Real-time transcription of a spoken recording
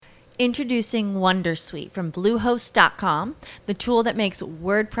Introducing Wondersuite from Bluehost.com, the tool that makes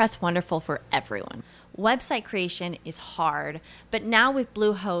WordPress wonderful for everyone. Website creation is hard, but now with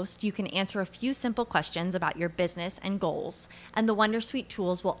Bluehost, you can answer a few simple questions about your business and goals, and the Wondersuite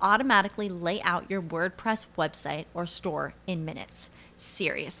tools will automatically lay out your WordPress website or store in minutes.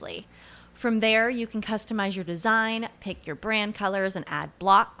 Seriously. From there, you can customize your design, pick your brand colors, and add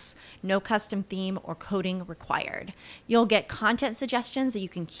blocks. No custom theme or coding required. You'll get content suggestions that you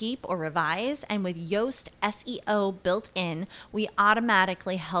can keep or revise, and with Yoast SEO built in, we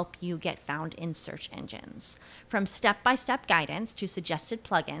automatically help you get found in search engines. From step-by-step guidance to suggested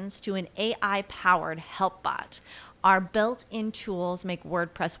plugins to an AI-powered help bot, our built-in tools make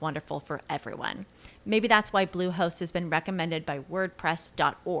WordPress wonderful for everyone. Maybe that's why Bluehost has been recommended by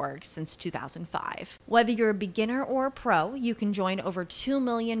WordPress.org since 2005. Whether you're a beginner or a pro, you can join over 2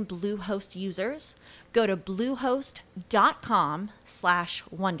 million Bluehost users. Go to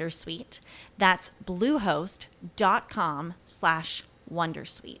bluehost.com/wondersuite. That's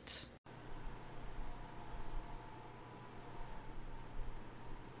bluehost.com/wondersuite.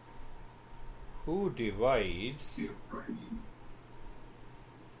 Who divides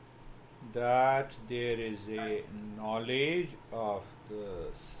that there is a knowledge of the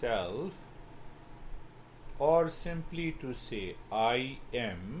self, or simply to say I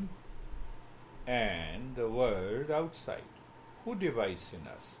am, and the world outside? Who divides in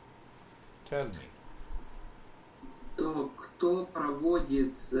us? Tell me. То кто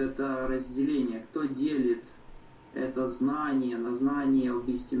проводит это разделение, кто делит это знание на знание об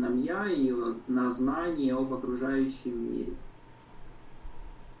истинном Я и на знание об окружающем мире?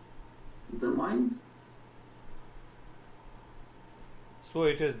 The mind? So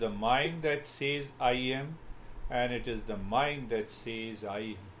it is the mind that says I am, and it is the mind that says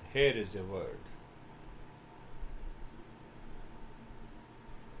I am. Here is a word.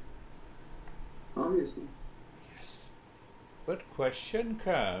 Obviously. Yes. But question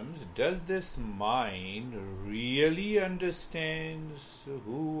comes, does this mind really understands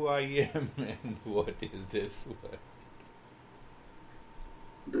who I am and what is this word?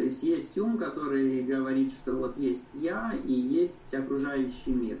 То есть ум, который говорит, что вот есть я и есть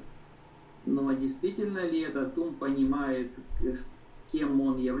окружающий мир. Но действительно ли этот ум понимает, кем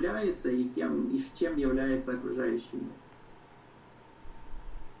он является и чем является окружающий мир?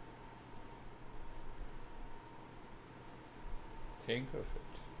 Think of it.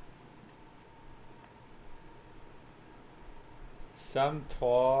 Some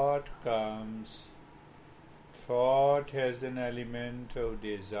thought comes. Thought has an element of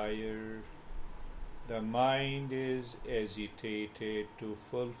desire. The mind is agitated to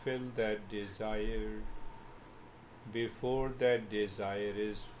fulfill that desire. Before that desire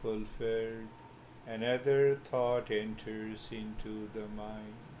is fulfilled, another thought enters into the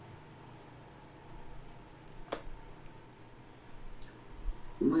mind.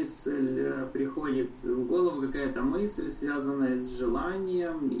 Мысль приходит в голову, какая-то мысль, связанная с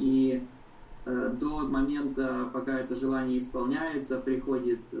желанием, и до момента, пока это желание исполняется,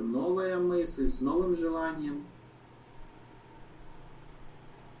 приходит новая мысль с новым желанием.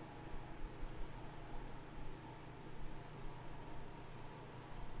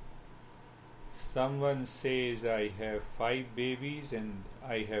 Someone says, I have 5 babies and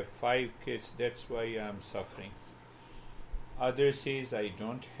I have 5 kids, that's why I'm suffering. Other says, I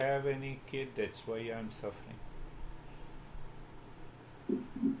don't have any kid, that's why I'm suffering.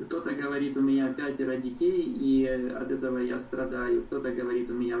 Кто-то говорит, у меня 5 детей, и от этого я страдаю. Кто-то говорит,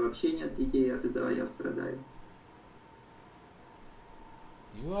 у меня вообще нет детей, и от этого я страдаю.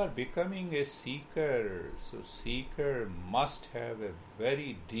 You are becoming a seeker, so seeker must have a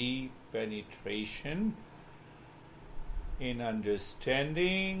very deep penetration in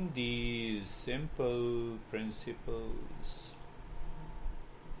understanding these simple principles.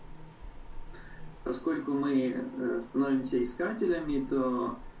 Поскольку мы становимся искателями,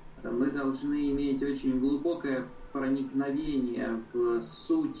 то мы должны иметь очень глубокое проникновение в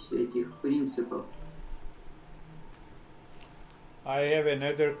суть этих принципов. I have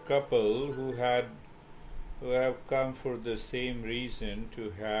another couple who have come for the same reason,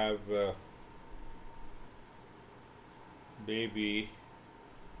 to have a baby.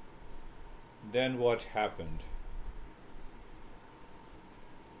 Then what happened?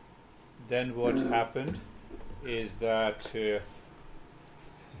 Then what happened is that they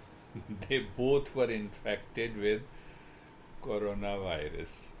both were infected with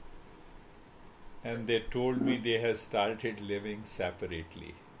coronavirus. And they told me they have started living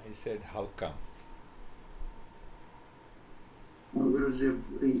separately. I said, how come?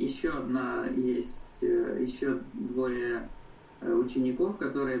 Еще одна есть, еще двое учеников,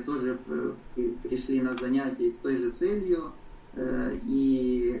 которые тоже пришли на занятия с той же целью,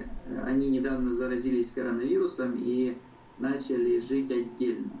 и они недавно заразились коронавирусом и начали жить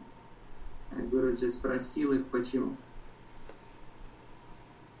отдельно. Гуруджи спросил их, почему.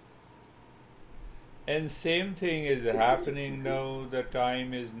 And same thing is happening now. The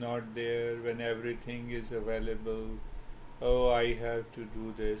time is not there when everything is available. Oh, I have to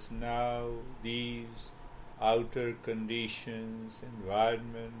do this now. These outer conditions,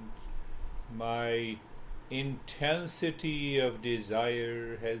 environment, my intensity of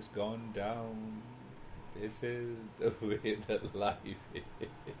desire has gone down. This is the way the life is.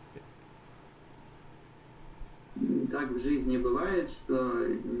 Так в жизни бывает, что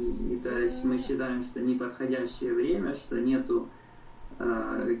мы считаем, что неподходящее время, что нету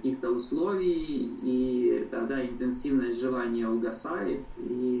каких-то условий, и тогда интенсивность желания угасает,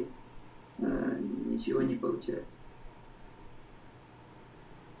 и ничего не получается.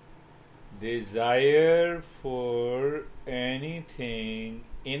 Desire for anything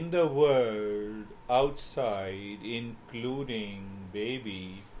in the world outside, including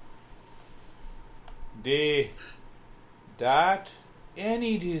baby, that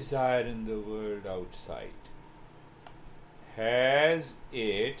any desire in the world outside has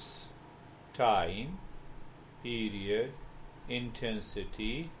its time, period,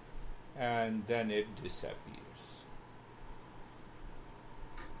 intensity, and then it disappears.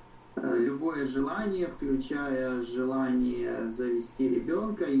 Любое желание, включая желание завести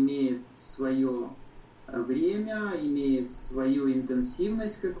ребенка, имеет свое время, имеет свою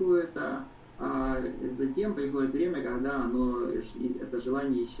интенсивность какую-то, а затем приходит время, когда это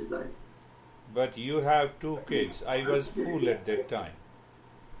желание исчезает. But you have 2 kids. I was fool at that time.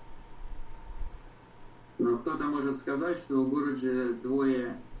 Но кто-то может сказать, что у Гуруджи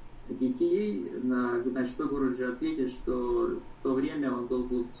 2 детей, на что Гуруджи ответит, что в то время он был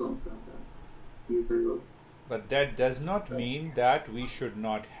глупцом, когда их завел. But that does not mean that we should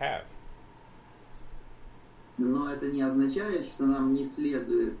not have. Но это не означает, что нам не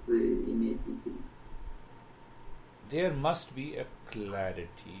следует иметь детей. There must be a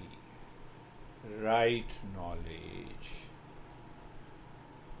clarity, right knowledge.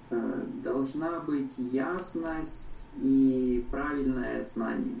 Должна быть ясность и правильное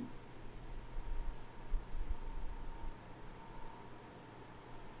знание.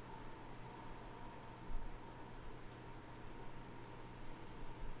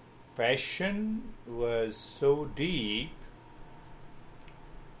 Passion was so deep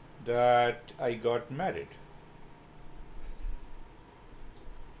that I got married.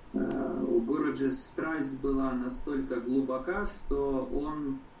 У Гуруджи страсть была настолько глубока, что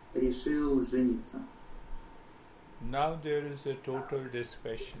он решил жениться. Now there is a total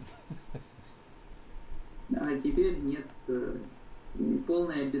dispassion. А теперь нет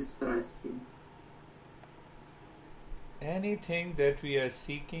полное бесстрастие. Anything that we are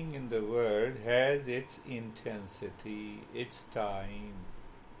seeking in the world has its intensity, its time,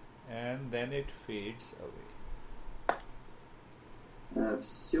 and then it fades away.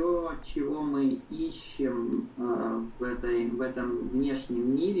 Все, чего мы ищем в этом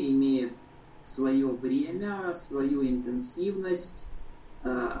внешнем мире, имеет свое время, свою интенсивность,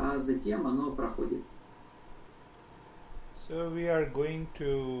 а затем оно проходит. So we are going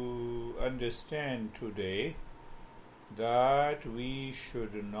to understand today that we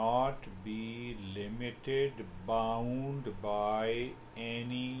should not be limited, bound by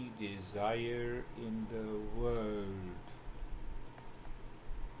any desire in the world.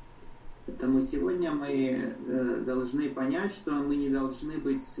 Поэтому сегодня мы должны понять, что мы не должны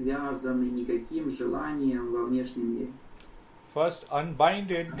быть связаны никаким желанием во внешнем мире. First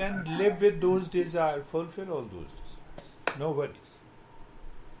unbind it, then live with those desires, fulfill all those desires. No worries.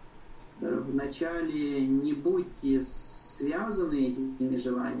 Вначале не будьте связаны этими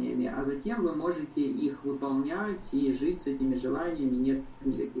желаниями, а затем вы можете их выполнять и жить с этими желаниями, нет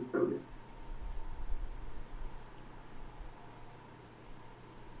никаких проблем.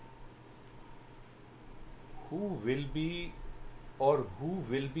 Who will be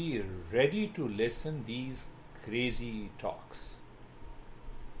ready to listen these crazy talks?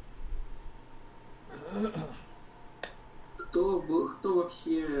 Кто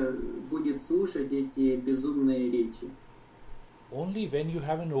вообще будет слушать эти безумные речи? Only when you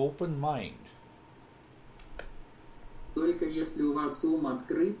have an open mind. Только если у вас ум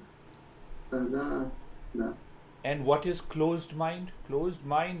открыт, тогда да. And what is closed mind? Closed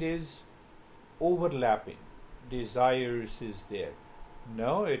mind is overlapping. Desires is there.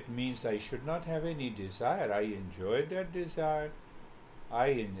 No, it means I should not have any desire. I enjoy that desire.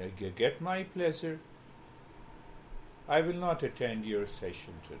 I get my pleasure. I will not attend your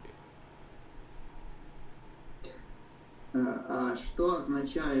session today. А что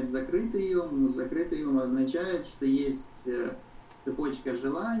означает закрытый ум? Закрытый ум означает, что есть цепочка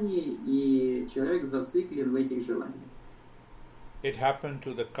желаний, и человек зациклен в этих желаниях. It happened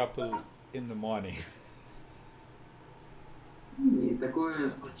to the couple in the morning. И такое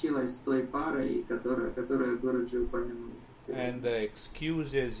случилось с той парой, которую Гуруджи упомянул. And the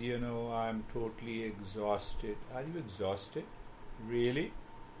excuse is, I'm totally exhausted. Are you exhausted? Really?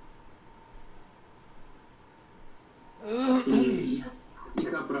 И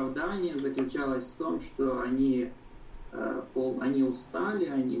их оправдание заключалось в том, что они устали,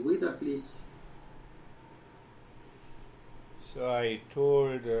 они выдохлись. So I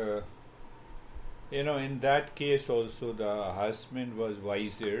told, in that case also the husband was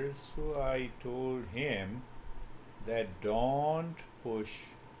wiser. So I told him that don't push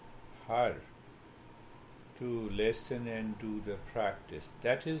her to listen and do the practice.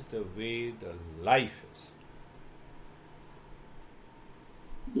 That is the way the life is.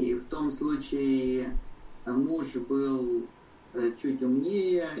 И в том случае муж был чуть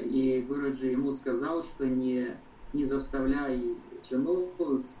умнее, и Гуруджи ему сказал, что не заставляй жену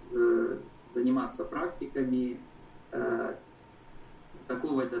заниматься практиками,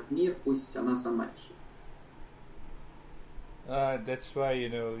 таков этот мир, пусть она сама решит. That's why,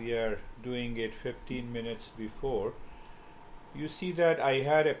 we are doing it 15 minutes before. You see that I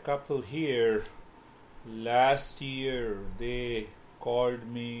had a couple here last year. They called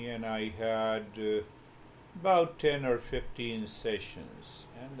me and I had about 10 or 15 sessions.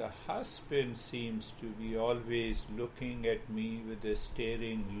 And the husband seems to be always looking at me with a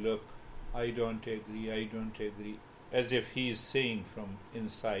staring look. I don't agree, as if he is saying from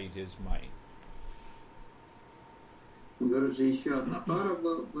inside his mind. У Гуруджи еще одна пара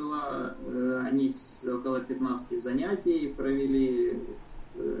была, они около 15 занятий провели,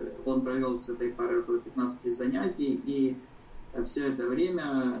 он провел с этой парой около 15 занятий, и все это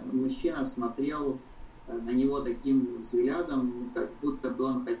время мужчина смотрел на него таким взглядом, как будто бы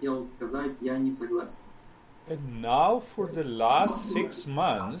он хотел сказать: «Я не согласен». And now for the last 6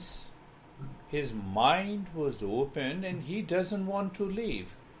 months, his mind was open and he doesn't want to leave.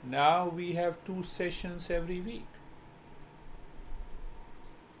 Now we have 2 sessions every week.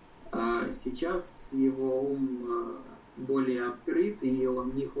 А сейчас его ум более открыт, и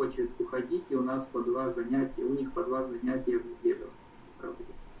он не хочет уходить, и у них по 2 занятия в неделю.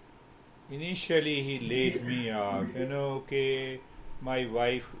 Initially he laid me off, okay, my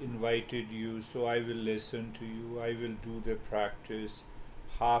wife invited you, so I will listen to you, I will do the practice,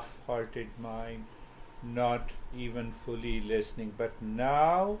 half-hearted mind, not even fully listening. But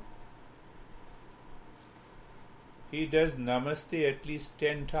now he does namaste at least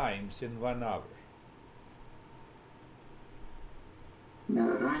 10 times in 1 hour.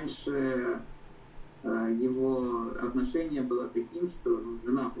 Раньше его отношение было таким, что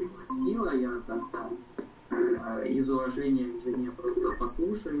жена пригласила, я там из уважения к жене просто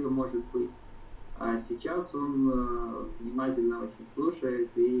послушаю, может быть. А сейчас он внимательно очень слушает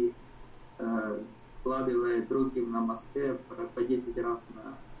и складывает руки в намасте по 10 раз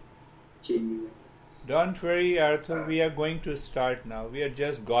на течение занятий. Don't worry, Arthur, we are going to start now. We are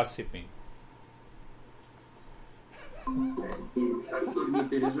just gossiping. И, Артур, не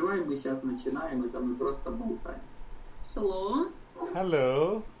переживай, мы сейчас начинаем, это мы просто болтаем. Hello.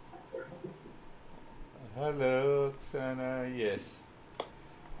 Hello. Hello, Oksana. Yes.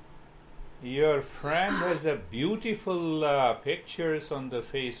 Your friend has a beautiful pictures on the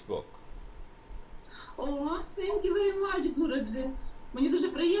Facebook. Oh, thank you very much, Guruji. Мені дуже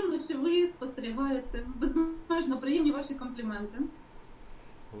приємно, що ви спостерігаєте. Безмежно приємні ваші компліменти.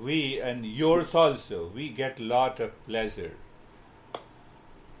 We and yours also. We get lot of pleasure.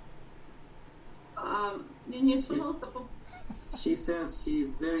 Ні, пожалуйста. She says she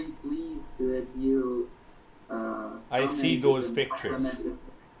is very pleased that you I see those pictures.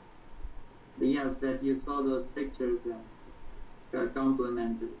 Yes, that you saw those pictures and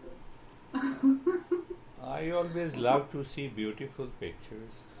complimented her. I always love to see beautiful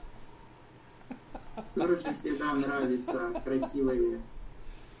pictures. Короче, всегда нравятся красивые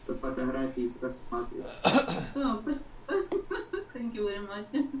фотографии рассматривать. Thank you very much.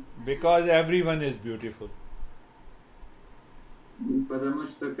 Because everyone is beautiful. Потому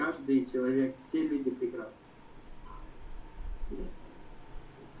что каждый человек, все люди прекрасны.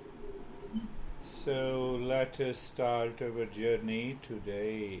 So let us start our journey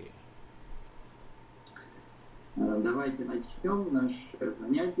today. Давайте начнем наше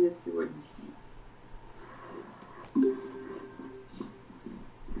занятие сегодняшнее.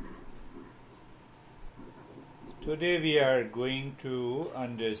 Today we are going to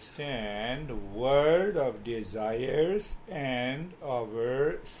understand the world of desires and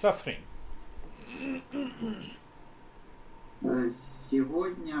our suffering.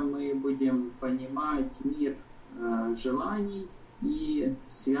 Сегодня мы будем понимать мир желаний и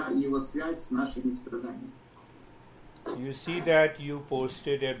его связь с нашими страданиями. You see that you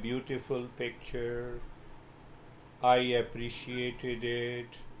posted a beautiful picture. I appreciated it.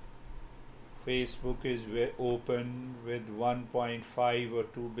 Facebook is open with 1.5 or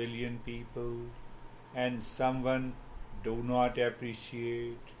 2 billion people, and someone do not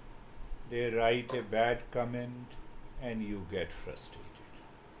appreciate. They write a bad comment and you get frustrated.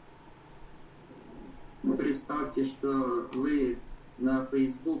 Представьте, что вы на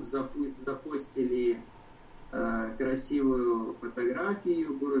Facebook запостили красивую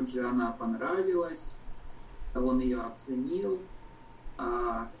фотографию, Гуруджи она понравилась, он ее оценил,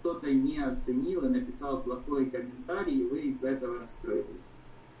 а кто-то не оценил и написал плохой комментарий, и вы из-за этого расстроились.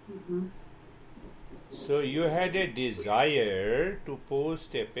 So you had a desire to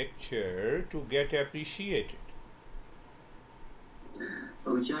post a picture to get appreciated.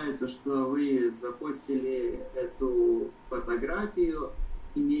 Получается, что вы запостили эту фотографию,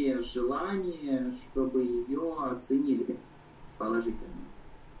 имея желание, чтобы ее оценили положительно.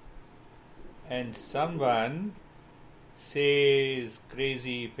 And someone says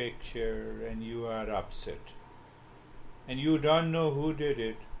crazy picture and you are upset. And you don't know who did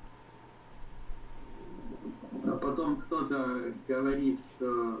it. А потом кто-то говорит,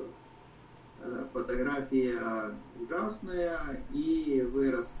 что фотография ужасная, и вы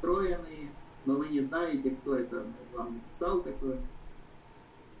расстроены, но вы не знаете, кто это вам написал такое.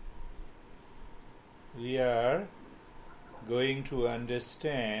 We are going to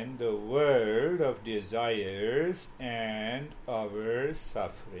understand the world of desires and our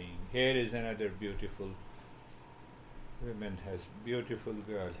suffering. Here is another beautiful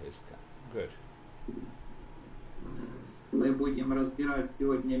girl has come. Good. Мы будем разбирать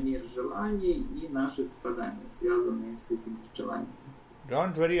сегодня мир желаний и наши страдания, связанные с этим желанием.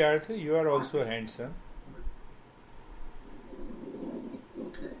 Don't worry, Arthur, you are also handsome.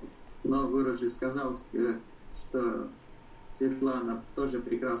 Но Гуруджи сказал, что Светлана тоже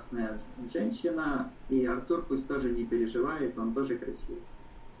прекрасная женщина, и Артур пусть тоже не переживает, он тоже красивый.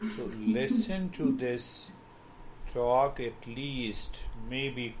 So listen to this talk at least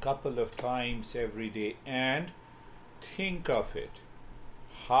maybe couple of times every day and think of it.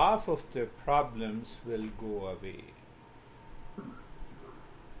 Half of the problems will go away.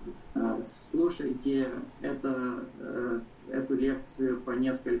 Слушайте эту лекцию по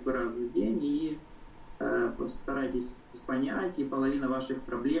нескольку раз в день и постарайтесь понять, и половина ваших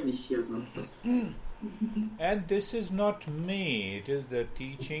проблем исчезнут. And this is not me, it is the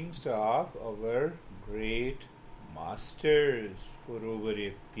teachings of our great masters for over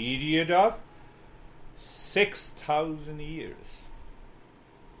a period of 6,000 years.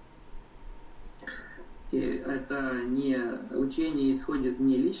 Это не учение исходит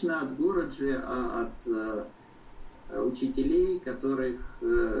не лично от Гуруджи, а от учителей, которые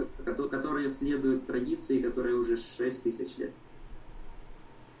следуют традиции, которые уже 6000 лет.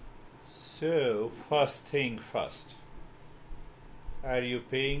 So, first thing first. Are you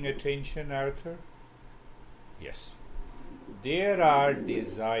paying attention, Arthur? Yes. There are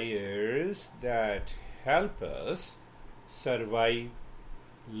desires that help us survive,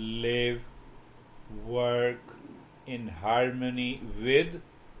 live, work in harmony with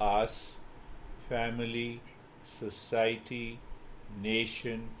us, family, society,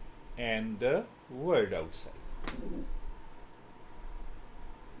 nation, and the world outside.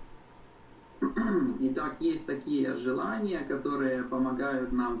 Итак, есть такие желания, которые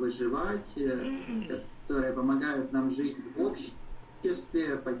помогают нам выживать, которые помогают нам жить в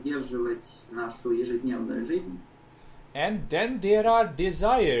обществе, поддерживать нашу ежедневную жизнь. And then there are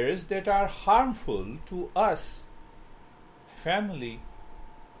desires that are harmful to us, family,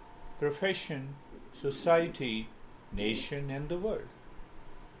 profession, society, nation, and the world.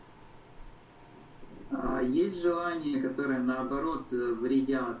 Есть желания, которые, наоборот,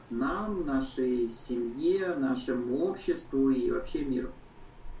 вредят нам, нашей семье, нашему обществу и вообще миру.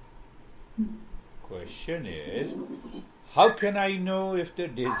 Question is, how can I know if the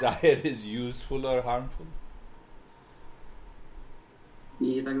desire is useful or harmful?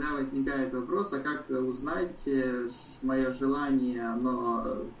 И тогда возникает вопрос, а как узнать, мое желание,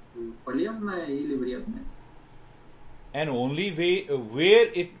 оно полезное или вредное? And only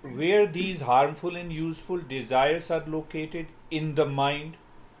where these harmful and useful desires are located in the mind.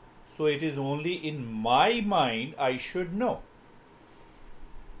 So it is only in my mind I should know.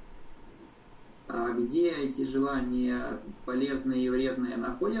 А где эти желания полезные и вредные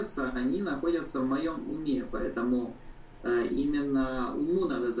находятся, они находятся в моем уме, поэтому именно уму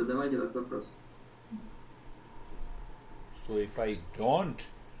надо задавать этот вопрос. So if I don't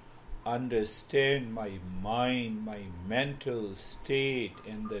understand my mind, my mental state,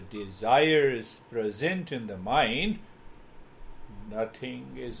 and the desires present in the mind, nothing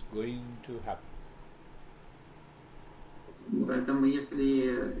is going to happen. Поэтому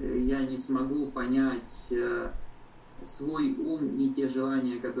если я не смогу понять свой ум и те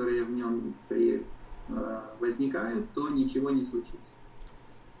желания, которые в нем возникают, то ничего не случится.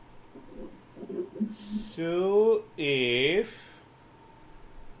 So if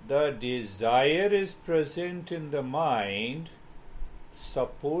the desire is present in the mind,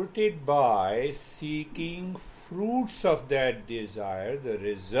 supported by seeking fruits of that desire, the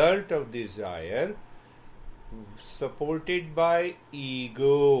result of desire, supported by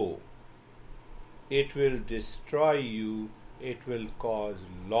ego, it will destroy you, it will cause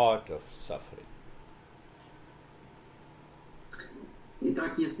lot of suffering.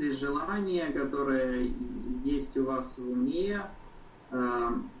 Итак, если желание, которое есть у вас в уме,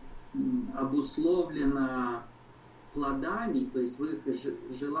 обусловлено плодами, то есть вы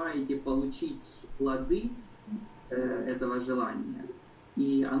желаете получить плоды этого желания,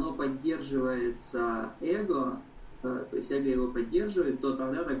 и оно поддерживается эго, то есть эго его поддерживает, то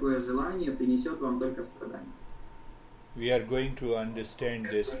тогда такое желание принесет вам только страдания. We are going to understand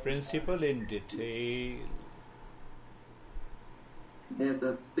this principle in detail.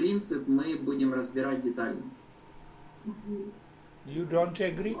 Этот принцип мы будем разбирать детально. You don't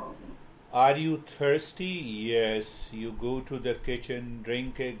agree? Are you thirsty? Yes. You go to the kitchen,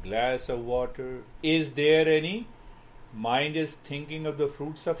 drink a glass of water. Is there any? Mind is thinking of the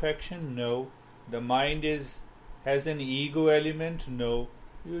fruits of action? No. The mind has an ego element? No.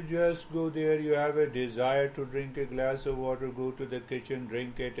 You just go there, you have a desire to drink a glass of water, go to the kitchen,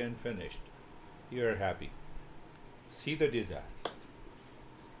 drink it and finished. You're happy. See the desire.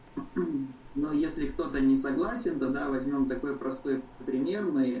 Но если кто-то не согласен, тогда возьмем такой простой пример.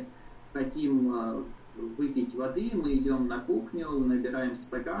 Мы хотим выпить воды, мы идем на кухню, набираем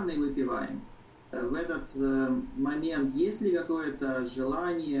стаканы и выпиваем. В этот момент есть ли какое-то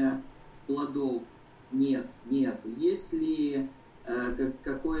желание плодов? Нет, нет. Есть ли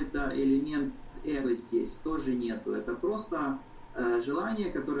какой-то элемент эго здесь? Тоже нету. Это просто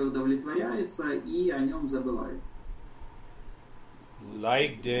желание, которое удовлетворяется, и о нем забывают.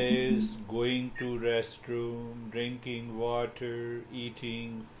 Like this, going to restroom, drinking water,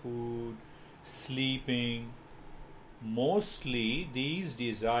 eating food, sleeping. Mostly these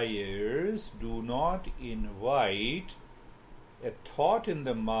desires do not invite a thought in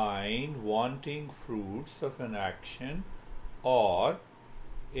the mind wanting fruits of an action, or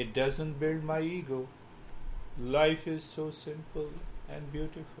it doesn't build my ego. Life is so simple and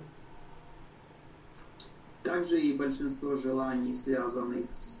beautiful. Также и большинство желаний,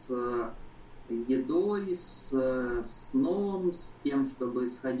 связанных с едой, с сном, с тем, чтобы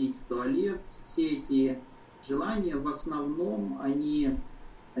сходить в туалет, все эти желания в основном они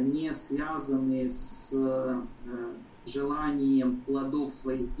не связаны с желанием плодов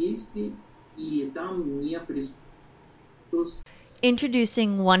своих действий, и там не присутствует.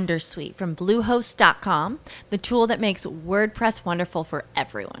 Introducing Wondersuite from Bluehost.com, the tool that makes WordPress wonderful for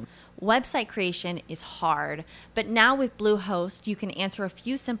everyone. Website creation is hard, but now with Bluehost, you can answer a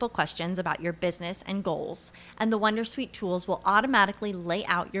few simple questions about your business and goals, and the Wondersuite tools will automatically lay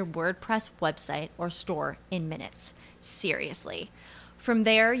out your WordPress website or store in minutes. Seriously. From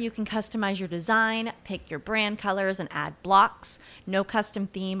there, you can customize your design, pick your brand colors, and add blocks. No custom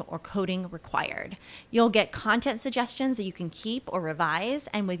theme or coding required. You'll get content suggestions that you can keep or revise,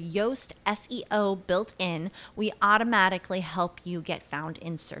 and with Yoast SEO built in, we automatically help you get found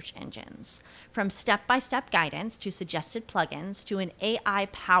in search engines. From step-by-step guidance to suggested plugins to an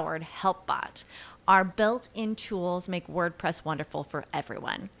AI-powered help bot, our built-in tools make WordPress wonderful for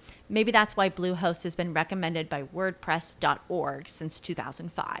everyone. Maybe that's why Bluehost has been recommended by WordPress.org since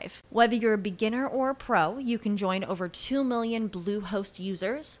 2005. Whether you're a beginner or a pro, you can join over 2 million Bluehost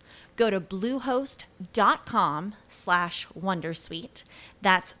users. Go to bluehost.com/wondersuite.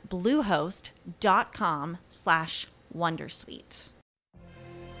 That's bluehost.com/wondersuite.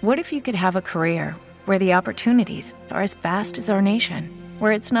 What if you could have a career where the opportunities are as vast as our nation,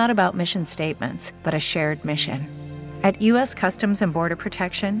 where it's not about mission statements, but a shared mission? At U.S. Customs and Border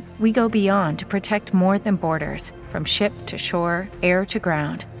Protection, we go beyond to protect more than borders. From ship to shore, air to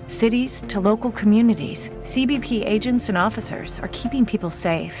ground, cities to local communities, CBP agents and officers are keeping people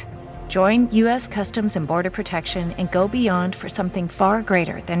safe. Join U.S. Customs and Border Protection and go beyond for something far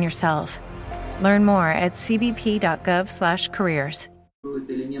greater than yourself. Learn more at cbp.gov/careers.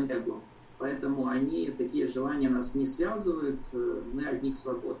 Элемент эго. Поэтому они, такие желания нас не связывают, мы от них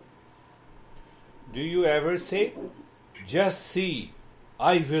свободны. Do you ever say, just see,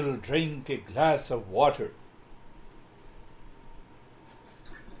 I will drink a glass of water?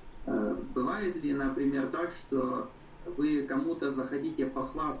 Бывает ли, например, так, что вы кому-то захотите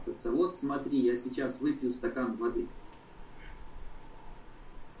похвастаться? Вот смотри, я сейчас выпью стакан воды.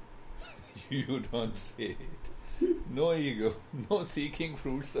 You don't say it. No ego, no seeking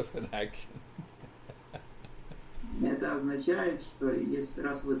fruits of an action. Это означает, что если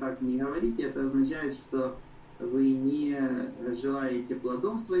раз вы так не говорите, это означает, что вы не желаете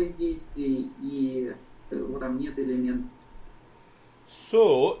плодов своих действий, и там нет элемента.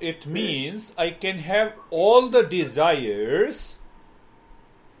 So it means I can have all the desires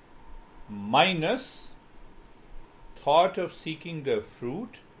minus thought of seeking the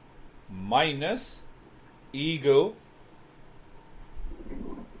fruit minus ego.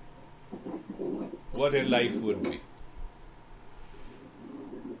 What a life would be.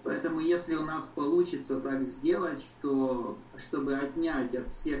 Поэтому если у нас получится так сделать, что чтобы отнять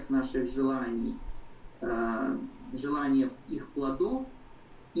от всех наших желаний желание их плодов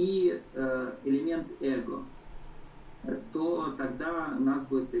и элемент эго, то тогда у нас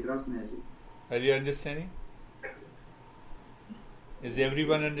будет прекрасная жизнь. Are you understanding? Is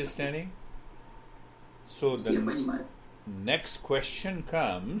everyone understanding? So Все понимают. Next question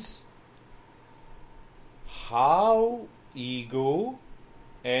comes, how ego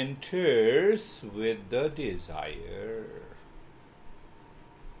enters with the desire?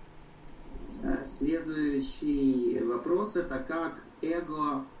 Следующий вопрос — это как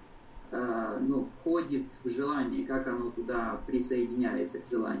эго входит в желание, как оно туда присоединяется к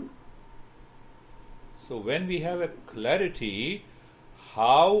желанию. So when we have a clarity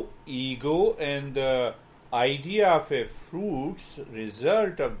how ego and the idea of a fruit's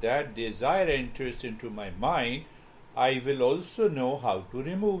result of that desire enters into my mind, I will also know how to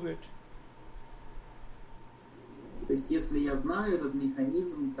remove it. То есть, если я знаю этот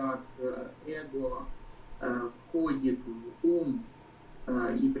механизм, как эго входит в ум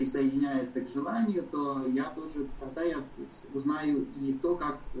и присоединяется к желанию, то я тоже тогда я узнаю и то,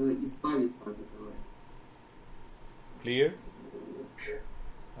 как избавиться от этого. Clear?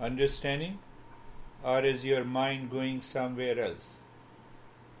 Understanding? Or is your mind going somewhere else?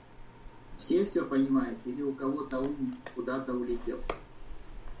 Все понимают, или у кого-то ум куда-то улетел?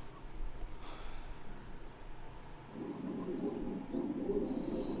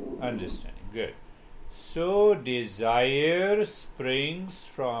 Understanding, good. So desire springs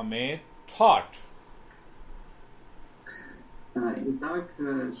from a thought. Итак,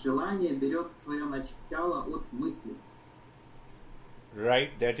 желание берет свое начало от мысли. Right,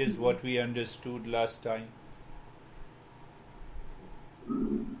 that is what we understood last time.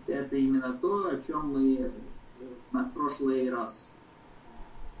 Это именно то, о чем мы на прошлый раз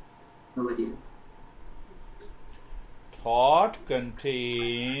говорили. Thought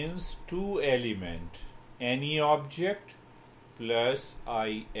contains two elements, any object plus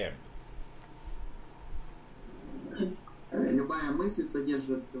I am. Любая мысль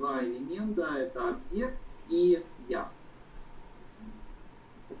содержит два элемента, это объект и я.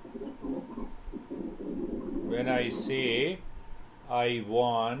 When I say I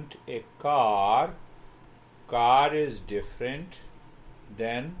want a car, car is different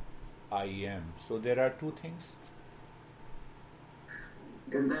than I am. So there are two things.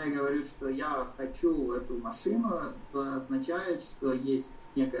 Когда я говорю, что я хочу эту машину, то означает, что есть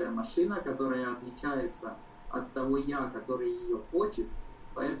некая машина, которая отличается от того я, который ее хочет.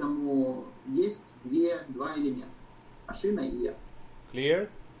 Поэтому есть два элемента. Машина и я. Clear?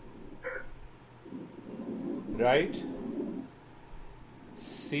 Right?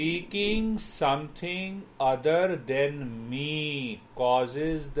 Seeking something other than me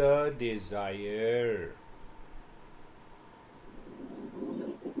causes the desire.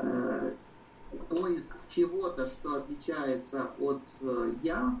 Поиск чего-то, что отличается от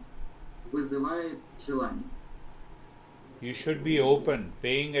я, вызывает желание. You should be open,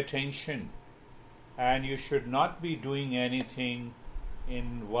 paying attention, and you should not be doing anything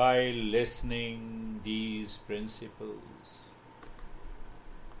while listening these principles.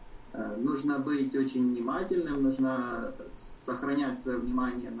 Нужно быть очень внимательным, нужно сохранять свое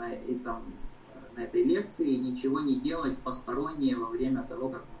внимание на этой лекции и ничего не делать постороннее во время того,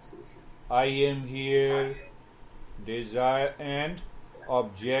 как мы слушаем. I am here, desire and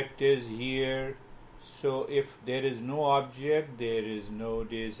object is here. So if there is no object, there is no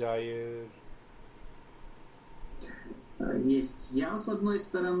desire. Есть я с одной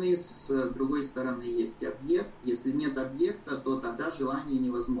стороны, с другой стороны есть объект. Если нет объекта, то тогда желание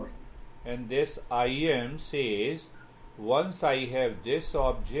невозможно. And this I am says, once I have this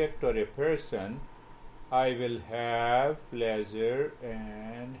object or a person, I will have pleasure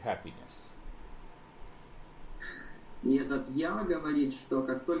and happiness. И этот я говорит, что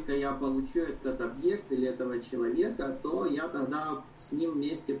как только я получу этот объект или этого человека, то я тогда с ним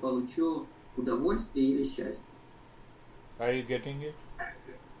вместе получу удовольствие или счастье. Are you getting it?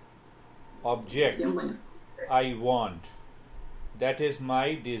 Object, Всем понятно? I want. That is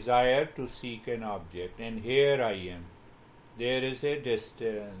my desire to seek an object. And here I am. There is a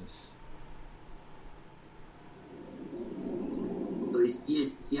distance. То есть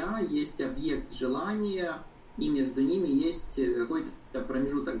я, есть объект желания, и между ними есть какой-то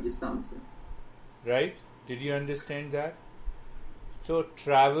промежуток дистанции. Right? Did you understand that? So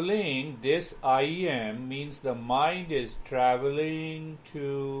traveling, this I am means the mind is traveling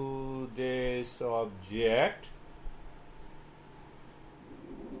to this object.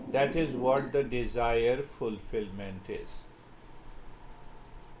 That is what the desire fulfillment is.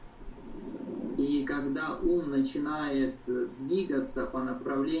 И когда ум начинает двигаться по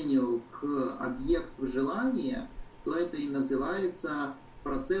направлению к объекту желания, то это и называется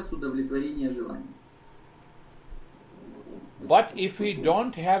процесс удовлетворения желания. But if we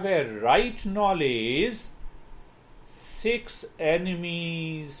don't have a right knowledge, 6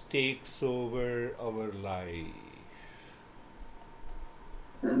 enemies takes over our life.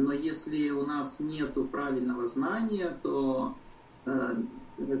 Но если у нас нет правильного знания, то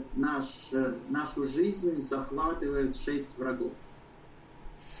нашу жизнь захватывает 6 врагов.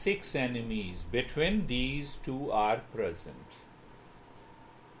 6 enemies. Between these two are present.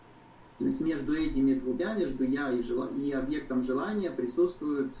 То есть между этими двумя, между я и объектом желания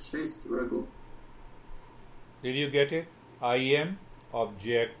присутствуют 6 врагов. Did you get it? I am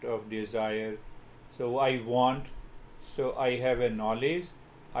object of desire. So I want. So I have a knowledge.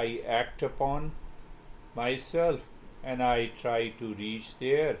 I act upon myself and I try to reach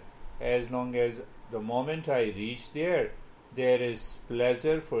there. As long as the moment I reach there is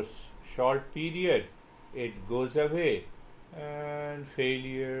pleasure for short period. It goes away. And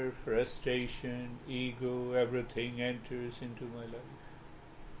failure, frustration, ego, everything enters into my life.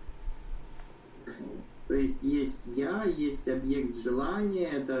 То есть я, есть объект желания,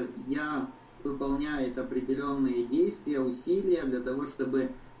 это я выполняет определенные действия, усилия для того, чтобы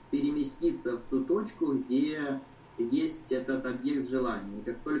переместиться в ту точку, где есть этот объект желания. И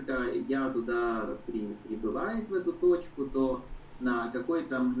как только я туда прибывает в эту точку, то на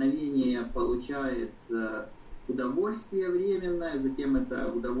какое-то мгновение получает удовольствие временное, затем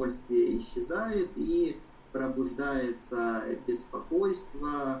это удовольствие исчезает и пробуждается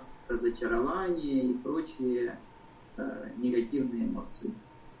беспокойство, разочарование и прочие негативные эмоции.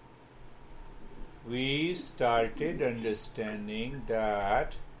 We started understanding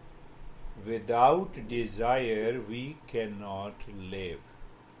that without desire we cannot live.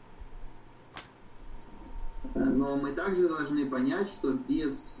 Но мы также должны понять, что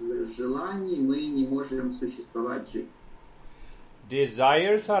без желаний мы не можем существовать, жить.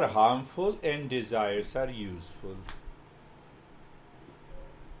 Desires are harmful and desires are useful.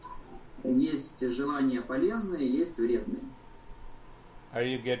 Есть желания полезные, есть вредные. Are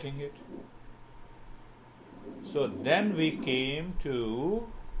you getting it? So then we came to,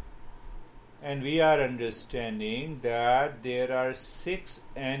 and we are understanding that there are 6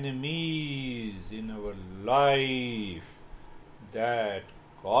 enemies in our life that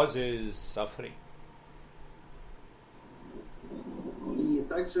causes suffering. И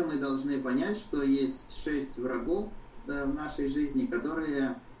также мы должны понять, что есть 6 врагов в нашей жизни,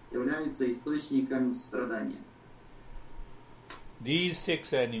 которые являются источником страдания. These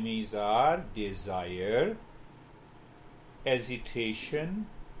 6 enemies are desire, hesitation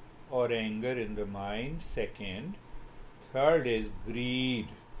or anger in the mind, second. Third is greed.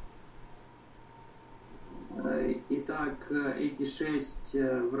 Итак, эти 6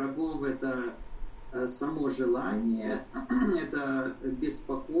 врагов – это само желание, это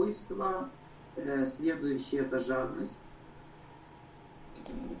беспокойство, следующее – это жадность.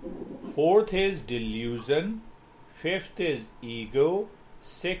 Fourth is delusion. Fifth is ego.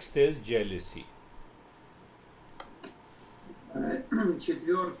 Sixth is jealousy.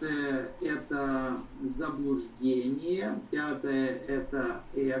 Четвертое – это заблуждение. Пятое – это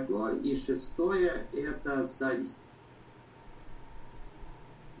эго. И шестое – это зависть.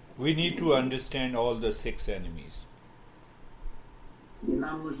 We need to understand all the 6 enemies. И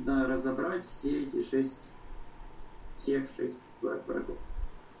нам нужно разобрать всех 6 врагов.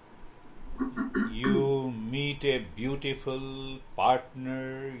 You meet a beautiful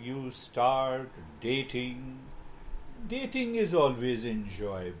partner, you start dating. Dating is always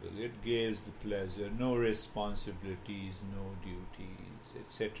enjoyable. It gives the pleasure, no responsibilities, no duties,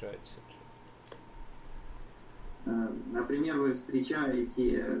 etc., etc. Например, вы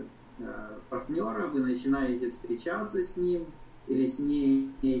встречаете партнера, вы начинаете встречаться с ним или с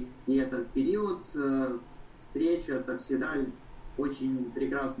ней, и этот период встречи это всегда очень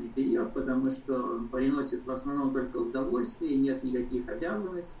прекрасный период, потому что он приносит в основном только удовольствие, нет никаких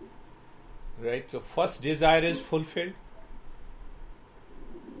обязанностей. Right, so first desire is fulfilled.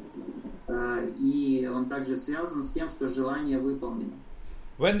 И он также связан с тем, что желание выполнено.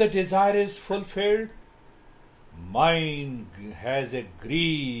 When the desire is fulfilled, mind has a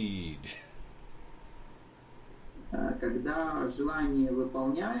greed. Когда желание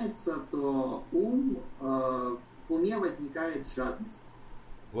выполняется, то в уме возникает жадность.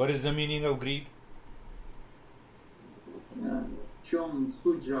 What is the meaning of greed? В чем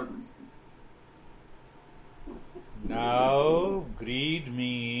суть жадности? Now, greed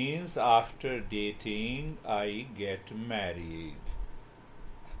means after dating, I get married.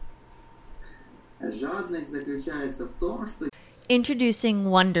 Жадность заключается в том, что Introducing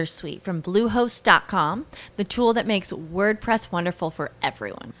Wondersuite from Bluehost.com, the tool that makes WordPress wonderful for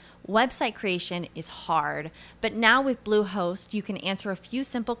everyone. Website creation is hard, but now with Bluehost, you can answer a few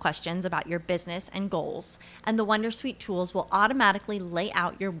simple questions about your business and goals, and the Wondersuite tools will automatically lay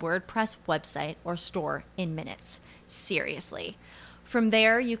out your WordPress website or store in minutes. Seriously. From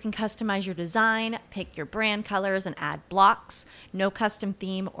there, you can customize your design, pick your brand colors, and add blocks. No custom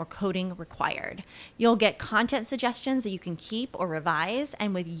theme or coding required. You'll get content suggestions that you can keep or revise,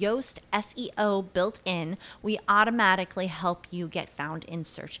 and with Yoast SEO built in, we automatically help you get found in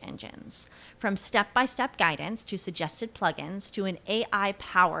search engines. From step-by-step guidance to suggested plugins to an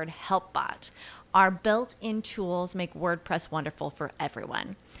AI-powered help bot, our built-in tools make WordPress wonderful for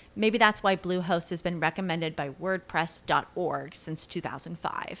everyone. Maybe that's why Bluehost has been recommended by WordPress.org since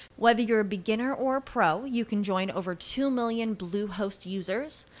 2005. Whether you're a beginner or a pro, you can join over 2 million Bluehost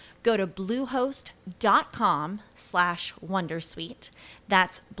users. Go to bluehost.com/wondersuite.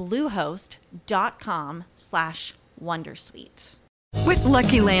 That's bluehost.com/wondersuite. With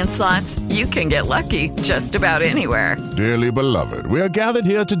Lucky Land Slots, you can get lucky just about anywhere. Dearly beloved, we are gathered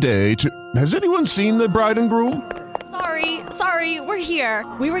here today to... Has anyone seen the bride and groom? Sorry, we're here.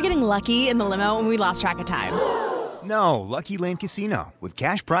 We were getting lucky in the limo and we lost track of time. No, Lucky Land Casino, with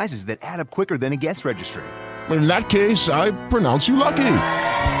cash prizes that add up quicker than a guest registry. In that case, I pronounce you lucky.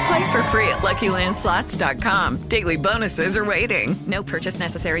 Play for free at LuckyLandSlots.com. Daily bonuses are waiting. No purchase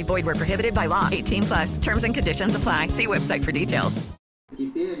necessary. Void where prohibited by law. 18+. Terms and conditions apply. See website for details.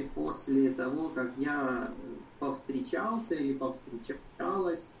 Теперь, после того, как я повстречался или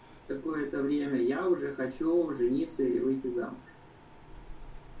повстречалась какое-то время, я уже хочу жениться или выйти замуж.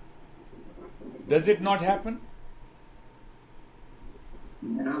 Does it not happen?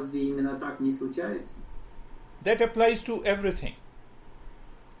 Разве именно так не случается? That applies to everything.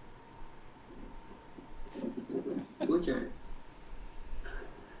 Случается.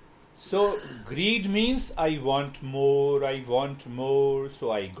 So, greed means I want more,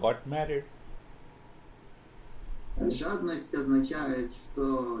 so I got married. Жадность означает,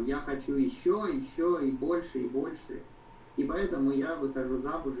 что я хочу еще и больше, и поэтому я выхожу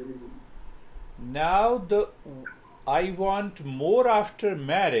замуж или женюсь. Now I want more after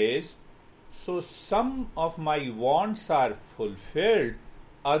marriage, so some of my wants are fulfilled,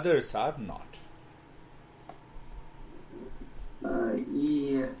 others are not.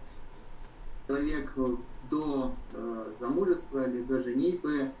 И человек до замужества или до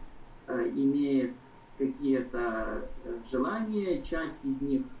женитьбы имеет какие-то желания, часть из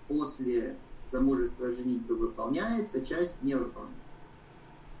них после замужества и женитьбы выполняется, часть не выполняется.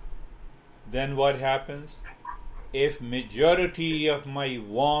 Then what happens? If majority of my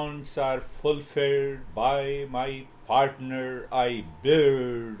wants are fulfilled by my partner, I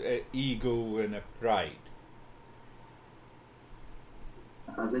build an ego and a pride.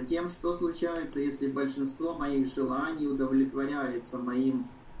 А затем, что случается, если большинство моих желаний удовлетворяется моим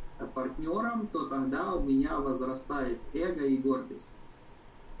партнером, то тогда у меня возрастает эго и гордость.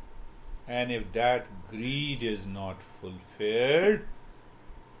 And if that greed is not fulfilled,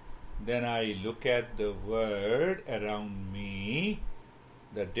 then I look at the world around me,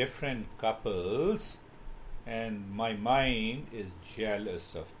 the different couples, and my mind is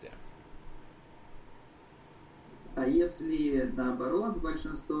jealous of them. А если, наоборот,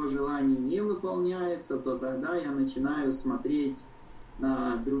 большинство желаний не выполняется, то тогда я начинаю смотреть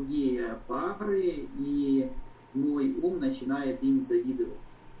на другие пары, и мой ум начинает им завидовать.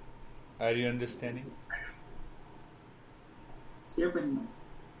 Are you understanding? Все понимают?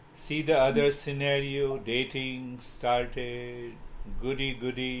 See the other scenario, dating started,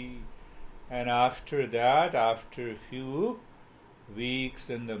 goody, and after that, after a few weeks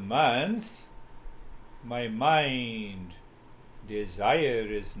and the months, my mind, desire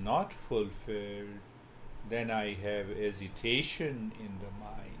is not fulfilled, then I have hesitation in the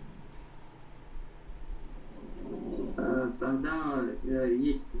mind. Тогда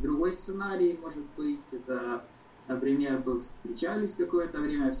есть другой сценарий, может быть, это, например, вы встречались какое-то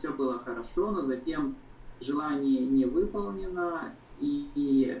время, все было хорошо, но затем желание не выполнено,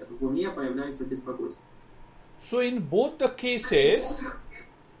 и в уме появляется беспокойство. So in both the cases,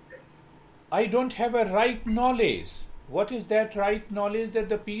 I don't have a right knowledge. What is that right knowledge? That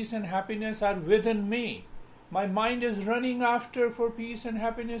the peace and happiness are within me. My mind is running after for peace and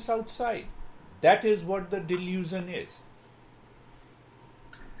happiness outside. That is what the delusion is.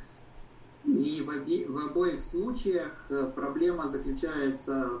 И в обоих случаях проблема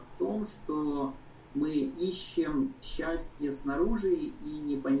заключается в том, что мы ищем счастье снаружи и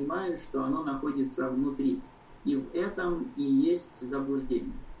не понимаем, что оно находится внутри. И в этом и есть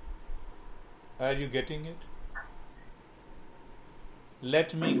заблуждение. Are you getting it?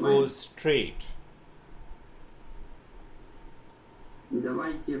 Let me go straight.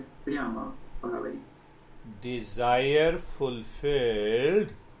 Давайте прямо поговорим. Desire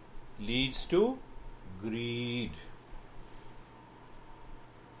fulfilled leads to greed.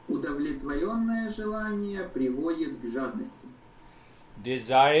 Удовлетворенное желание приводит к жадности.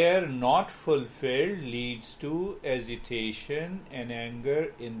 Desire not fulfilled leads to agitation and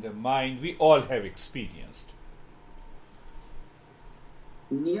anger in the mind. We all have experienced.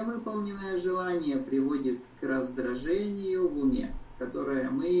 Невыполненное желание приводит к раздражению в уме, которое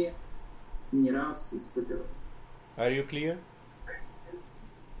мы не раз испытывали. Are you clear?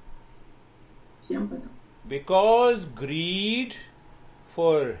 Всем понятно? Because greed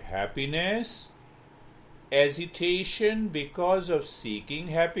for happiness, agitation because of seeking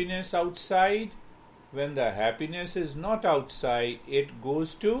happiness outside. When the happiness is not outside, it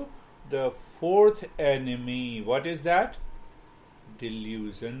goes to the fourth enemy. What is that?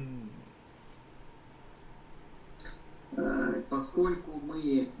 Delusion. Поскольку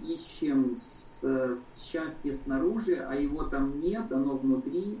мы ищем счастье снаружи, а его там нет, оно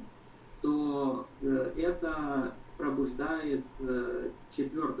внутри, то это пробуждает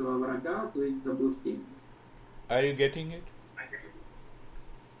четвертого врага, то есть заблуждение. Are you getting it?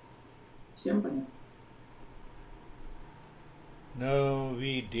 Всем понятно? No,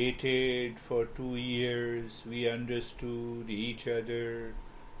 we dated for 2 years, we understood each other,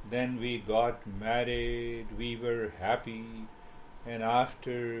 then we got married, we were happy, and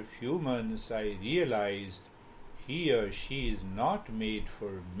after a few months I realized he or she is not made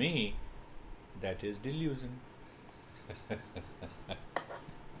for me. That is delusion.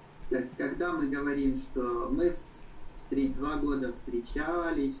 Когда мы говорим, что мы 2 года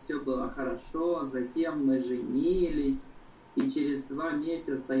встречались, все было хорошо, затем мы женились, и через 2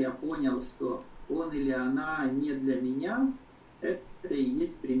 месяца я понял, что он или она не для меня, это и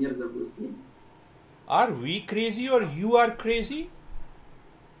есть пример заблуждения. Are we crazy or you are crazy?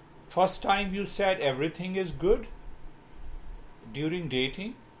 First time you said everything is good during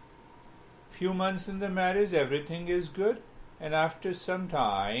dating. Few months in the marriage, everything is good. And after some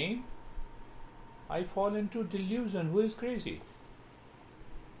time, I fall into delusion. Who is crazy?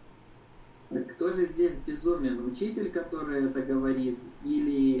 Кто же здесь безумен? Учитель, который это говорит,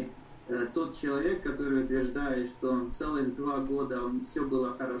 или тот человек, который утверждает, что целых 2 года все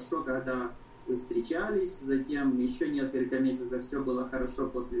было хорошо, когда вы встречались, затем еще несколько месяцев все было хорошо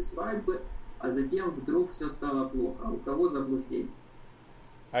после свадьбы, а затем вдруг все стало плохо. У кого заблуждение?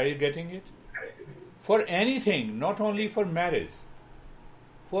 Are you getting it? For anything, not only for marriage,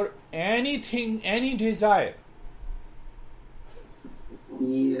 for anything, any desire.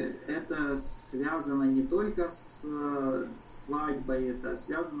 И это связано не только с свадьбой, это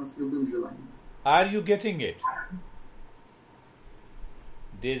связано с любым желанием. Are you getting it?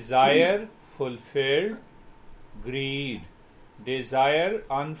 Desire fulfilled, greed. Desire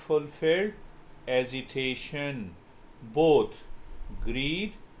unfulfilled, agitation. Both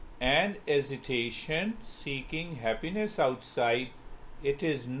greed and agitation, seeking happiness outside. It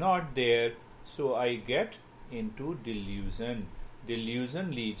is not there, so I get into delusion.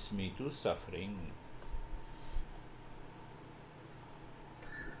 Delusion leads me to suffering.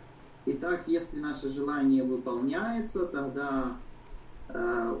 Итак, если наше желание выполняется, тогда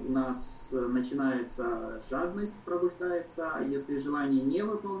у нас начинается жадность, пробуждается. А если желание не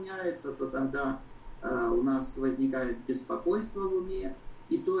выполняется, то тогда у нас возникает беспокойство в уме.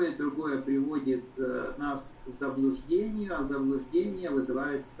 и то, и другое приводит нас к заблуждению, а заблуждение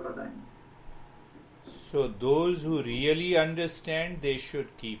вызывает страдания. So those who really understand, they should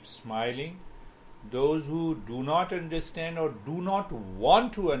keep smiling. Those who do not understand or do not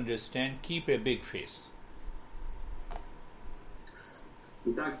want to understand, keep a big face.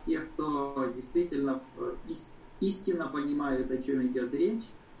 Итак, те, кто действительно истинно понимают, о чем идет речь,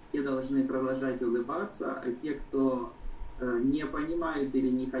 те должны продолжать улыбаться, а те, кто не понимают или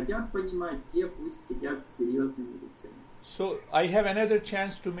не хотят понимать, те пусть сидят с серьезными лицами. So I have another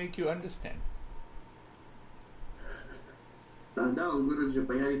chance to make you understand. Тогда у Гуруджи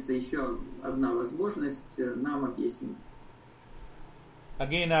появится еще одна возможность нам объяснить.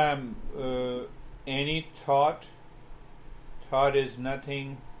 Again, any thought is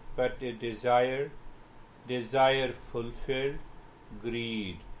nothing but a desire fulfilled,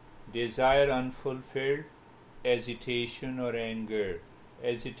 greed, desire unfulfilled, agitation or anger,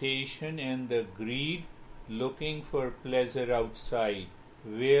 agitation and the greed, looking for pleasure outside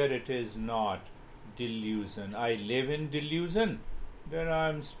where it is not, delusion. I live in delusion, then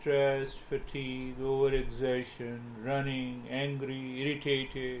I'm stressed, fatigued, overexertion, running, angry,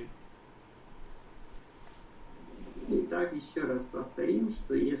 irritated. Итак, еще раз повторим,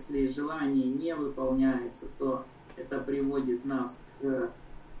 что если желание не выполняется, то это приводит нас к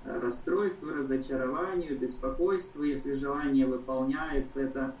расстройству, разочарованию, беспокойству. Если желание выполняется,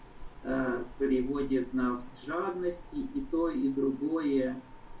 это приводит нас к жадности, и то, и другое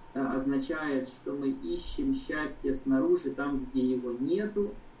означает, что мы ищем счастье снаружи, там, где его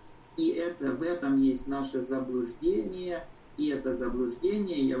нету, и в этом есть наше заблуждение, и это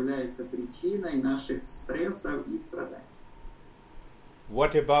заблуждение является причиной наших стрессов и страданий.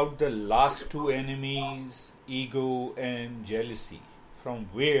 What about the last two enemies, ego and jealousy? From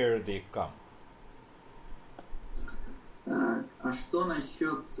where they come? А что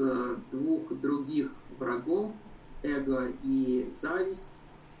насчет двух других врагов, эго и зависть?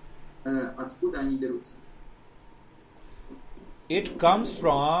 Откуда они берутся? It comes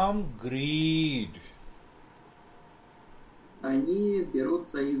from greed. Они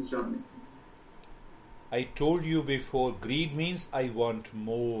берутся из жадности. I told you before, greed means I want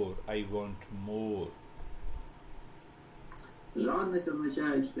more, I want more. Жадность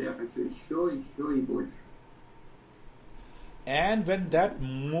означает, что я хочу еще и больше. And when that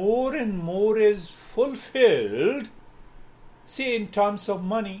more and more is fulfilled, say in terms of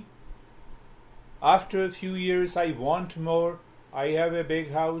money, after a few years I want more, I have a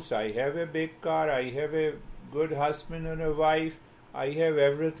big house, I have a big car, I have a good husband and a wife, I have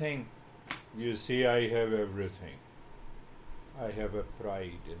everything. You see, I have everything. I have a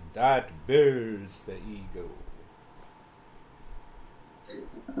pride, and that builds the ego.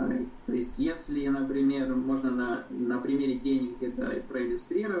 То есть, если, например, можно на примере денег это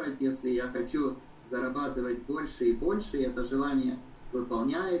проиллюстрировать, если я хочу зарабатывать больше и больше, и это желание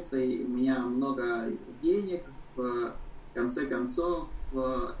выполняется, и у меня много денег, в конце концов,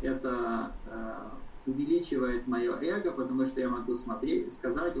 это увеличивает мое эго, потому что я могу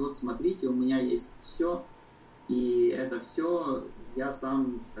сказать, вот смотрите, у меня есть все, и это все я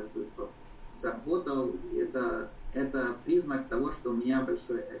сам заработал, это признак того, что у меня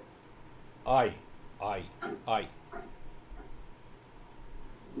большое эго. I.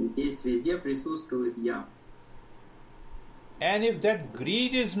 Здесь везде присутствует я. And if that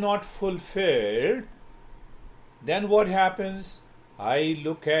greed is not fulfilled, then what happens? I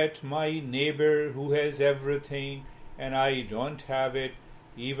look at my neighbor who has everything and I don't have it.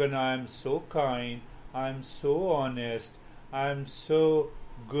 Even I'm so kind, I'm so honest, I'm so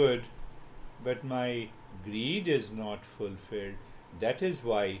good, but my greed is not fulfilled. That is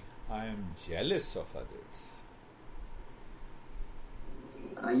why I am jealous of others.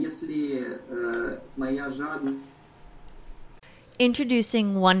 А если моя жадность...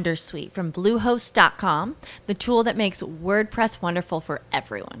 Introducing Wondersuite from Bluehost.com, the tool that makes WordPress wonderful for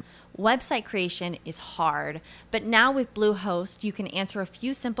everyone. Website creation is hard, but now with Bluehost, you can answer a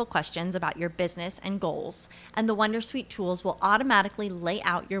few simple questions about your business and goals, and the Wondersuite tools will automatically lay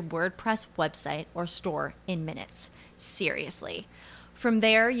out your WordPress website or store in minutes. Seriously. From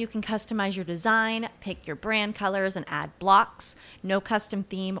there, you can customize your design, pick your brand colors, and add blocks. No custom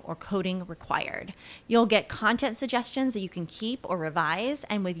theme or coding required. You'll get content suggestions that you can keep or revise,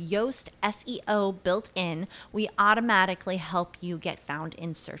 and with Yoast SEO built in, we automatically help you get found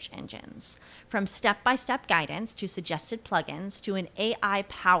in search engines. From step-by-step guidance to suggested plugins to an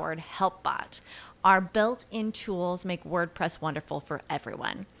AI-powered help bot, Our built-in tools make WordPress wonderful for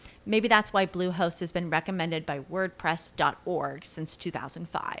everyone. Maybe that's why Bluehost has been recommended by WordPress.org since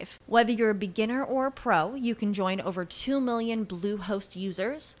 2005. Whether you're a beginner or a pro, you can join over 2 million Bluehost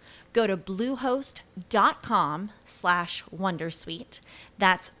users. Go to bluehost.com/wondersuite.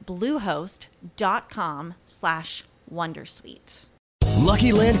 That's bluehost.com/wondersuite.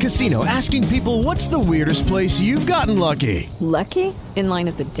 Lucky Land Casino, asking people, what's the weirdest place you've gotten lucky? Lucky? In line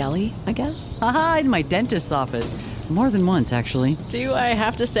at the deli, I guess? Aha, in my dentist's office. More than once, actually. Do I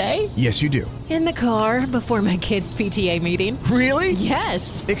have to say? Yes, you do. In the car before my kids' PTA meeting. Really?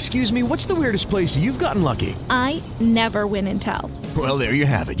 Yes. Excuse me, what's the weirdest place you've gotten lucky? I never win and tell. Well, there you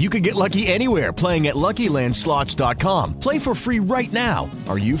have it. You can get lucky anywhere, playing at LuckyLandSlots.com. Play for free right now.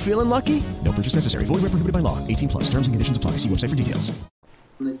 Are you feeling lucky? No purchase necessary. Void where prohibited by law. 18+. Terms and conditions apply. See website for details.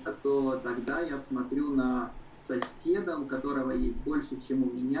 То тогда я смотрю на соседа, у которого есть больше, чем у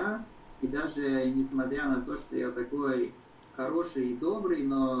меня, и даже несмотря на то, что я такой хороший и добрый,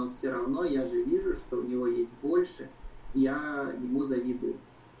 но все равно я же вижу, что у него есть больше, и я ему завидую.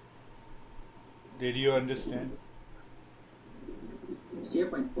 Did you understand? Все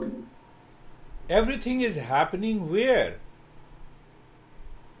поняли. Everything is happening where?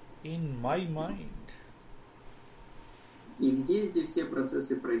 In my mind. И где эти все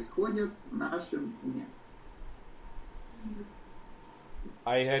процессы происходят? В нашем уме.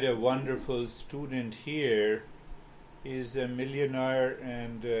 I had a wonderful student here. He's a millionaire,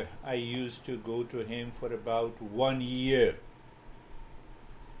 and I used to go to him for about 1 year.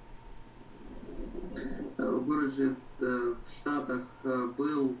 В городе в Штатах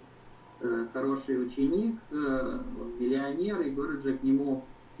был хороший ученик, он миллионер, и город же к нему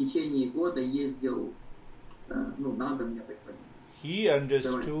в течение года ездил, на дом, я так понимаю. He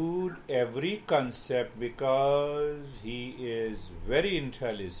understood every concept because he is very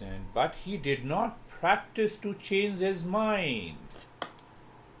intelligent, but he did not practice to change his mind.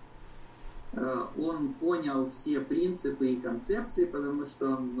 Он понял все принципы и концепции, потому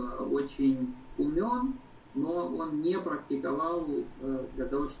что он очень умен, но он не практиковал для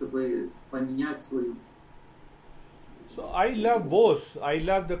того, чтобы поменять свою. So I love both. I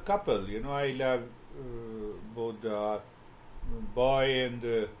love the couple. I love both the boy and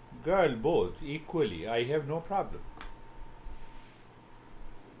the girl both equally. I have no problem.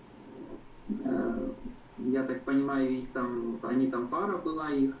 Я так понимаю, они там пара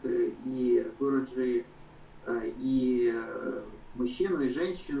была их, и Гуруджи, и мужчину, и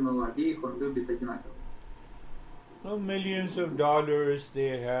женщину, обеих он любит одинаково. Millions of dollars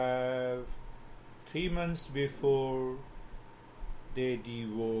they have. 3 months before they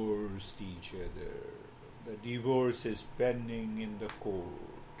divorced each other. The divorce is pending in the court.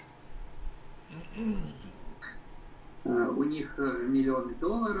 У них $миллионы,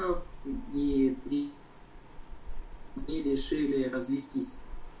 и 3 дня решили развестись.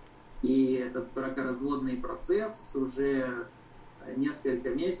 И этот бракоразводный процесс уже несколько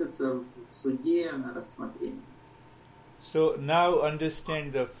месяцев в суде на рассмотрении. So now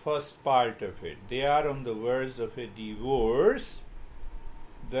understand the first part of it. They are on the verge of a divorce.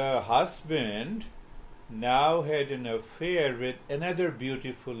 The husband now had an affair with another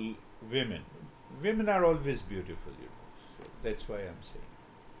beautiful woman. Women are always beautiful, so that's why I'm saying.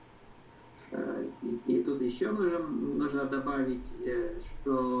 И тут еще нужно добавить,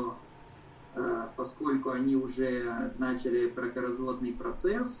 что поскольку они уже начали бракоразводный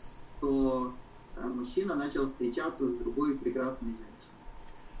процесс, то мужчина начал встречаться с другой прекрасной женщиной.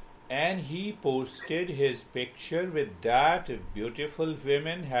 And he posted his picture with that beautiful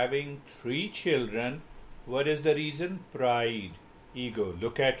woman having 3 children. What is the reason? Pride, ego.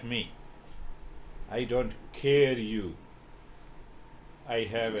 Look at me. I don't care you. I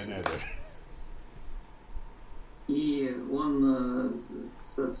have another. И он в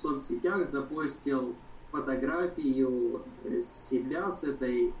соцсетях запостил фотографию себя с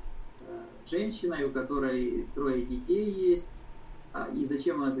этой женщиной, у которой 3 детей есть. И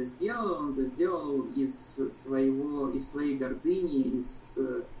зачем он это сделал? Он это сделал из своей гордыни, из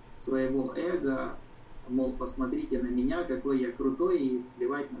своего эго. Мол, посмотрите на меня, какой я крутой, и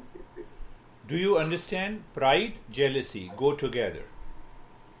плевать на всех. Do you understand? Pride, jealousy go together.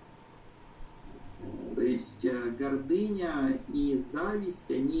 То есть гордыня и зависть,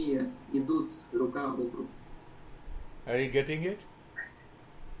 они идут рука об руку. Are you getting it?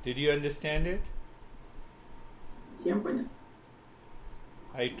 Did you understand it? Всем понятно.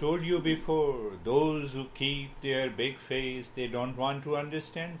 I told you before, those who keep their big face, they don't want to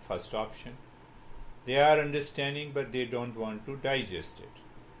understand. First option. They are understanding, but they don't want to digest it.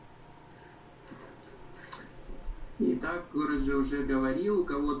 Итак, Гуруджи уже говорил, у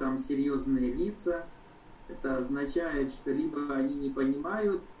кого там серьезные лица, это означает, что либо они не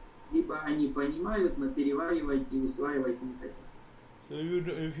понимают, либо они понимают, но переваривать и усваивать не хотят. So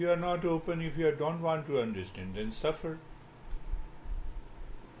if you are not open, if you don't want to understand, then suffer.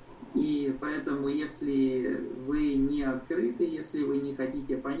 И поэтому, если вы не открыты, если вы не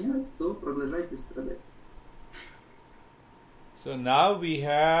хотите понять, то продолжайте страдать. So now we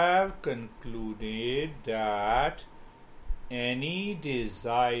have concluded that any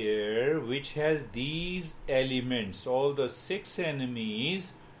desire which has these elements, all the 6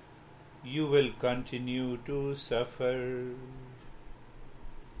 enemies, you will continue to suffer.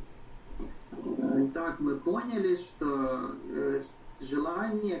 Итак, мы поняли, что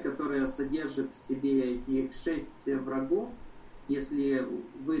желание, которое содержит в себе этих 6 врагов, если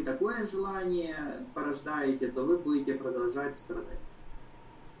вы такое желание порождаете, то вы будете продолжать страдать.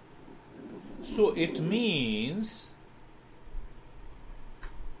 So it means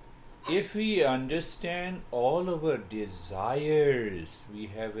if we understand all our desires, we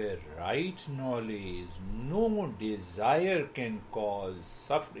have a right knowledge, no desire can cause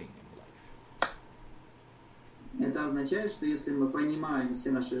suffering in life. Это означает, что если мы понимаем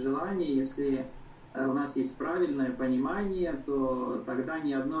все наши желания, если у нас есть правильное понимание, то тогда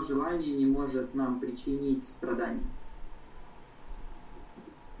ни одно желание не может нам причинить страдания.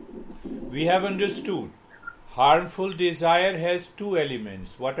 We have understood harmful desire has 2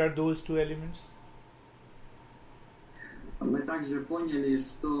 elements. What are those 2 elements? Мы также поняли,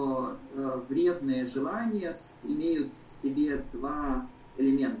 что вредные желания имеют в себе 2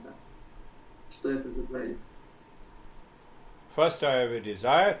 элемента. Что это за 2 элемента? First, I have a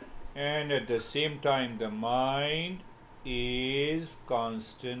desire, and at the same time, the mind is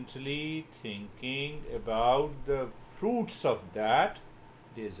constantly thinking about the fruits of that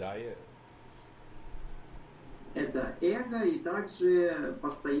desire. Это эго, и также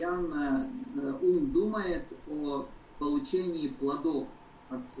постоянно ум думает о получении плодов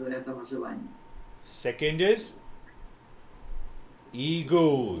от этого желания. Second is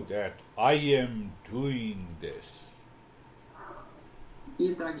ego, that I am doing this.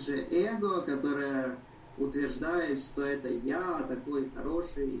 И также эго, которое утверждает, что это я такой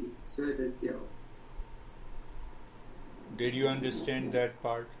хороший, и все это сделал. Did you understand that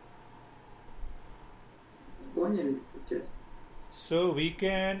part? Поняли эту часть? So we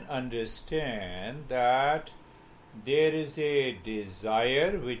can understand that there is a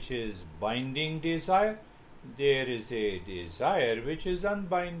desire which is binding desire, there is a desire which is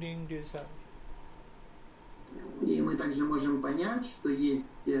unbinding desire. И мы также можем понять, что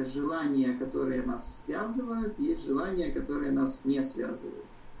есть желания, которые нас связывают, есть желания, которые нас не связывают.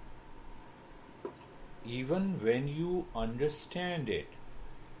 Even when you understand it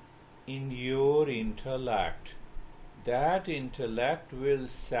in your intellect, that intellect will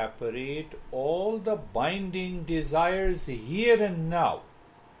separate all the binding desires here and now,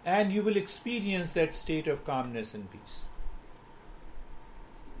 and you will experience that state of calmness and peace.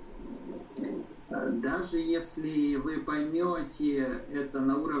 Даже если вы поймете это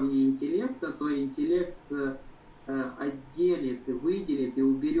на уровне интеллекта, то интеллект отделит, выделит и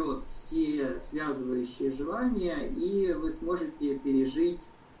уберет все связывающие желания, и вы сможете пережить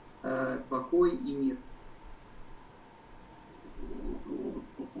покой и мир.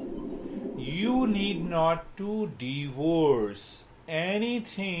 You need not to divorce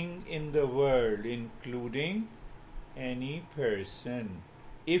anything in the world, including any person.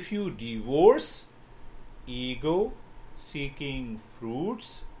 If you divorce ego, seeking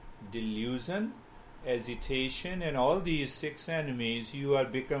fruits, delusion, agitation, and all these 6 enemies, you are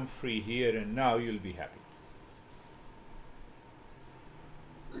become free here and now, you'll be happy.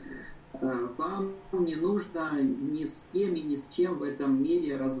 Вам не нужно ни с кем и ни с чем в этом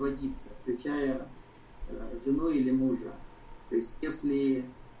мире разводиться, включая жену или мужа. То есть, если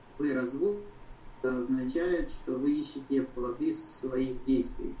вы разводитесь, это означает, что вы ищете плоды своих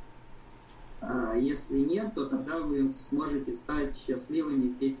действий. А если нет, то тогда вы сможете стать счастливыми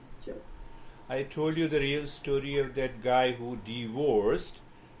здесь и сейчас. I told you the real story of that guy who divorced.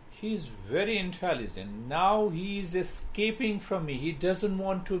 He's very intelligent. Now he is escaping from me. He doesn't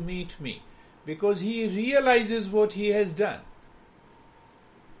want to meet me because he realizes what he has done.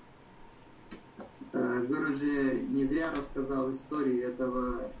 Гуруджи не зря рассказал историю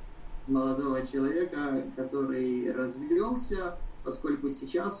этого молодого человека, который развелся, поскольку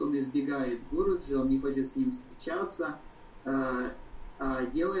сейчас он избегает Гуруджи, он не хочет с ним встречаться, а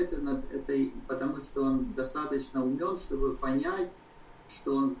делает это потому, что он достаточно умен, чтобы понять,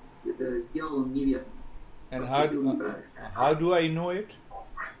 что он сделал неверно. And how do I know it?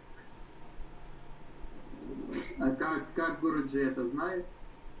 Как Гуруджи это знает?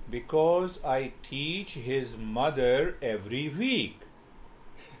 Because I teach his mother every week.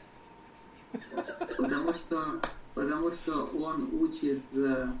 Потому что он учит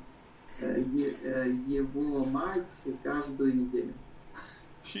его мать каждую неделю.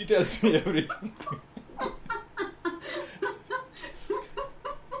 She tells me everything.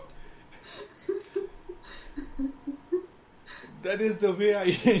 That is the way I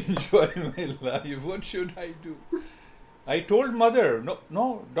enjoy my life. What should I do? I told mother,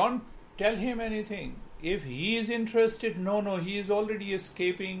 no, don't tell him anything. If he is interested, no, he is already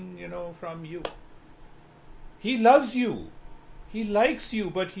escaping, from you. He loves you. He likes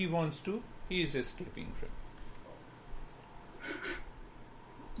you, but he is escaping from you.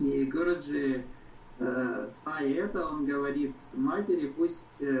 И Гуруджи, зная это, он говорит матери, пусть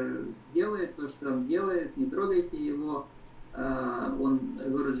делает то, что он делает, не трогайте его.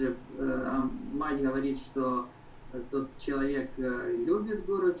 Гуруджи, мать говорит, что тот человек любит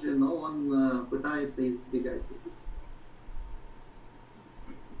Гуруджи, но он пытается избегать его.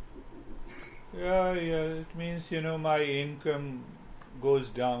 Yeah, it means, my income goes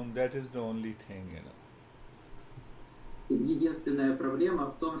down. That is the only thing, Единственная проблема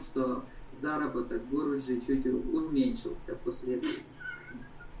в том, что заработок Гуруджи чуть уменьшился после этого.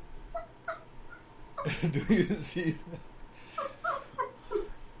 Do you see that?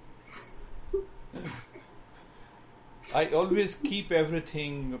 I always keep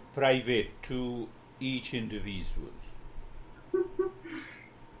everything private to each individual.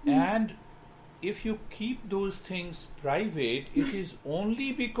 And if you keep those things private, it is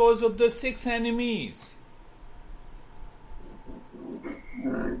only because of the 6 enemies.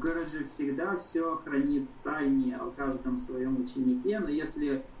 Гуруджи всегда все хранит в тайне о каждом своем ученике, но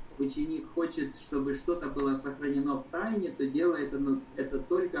если ученик хочет, чтобы что-то было сохранено в тайне, то делает это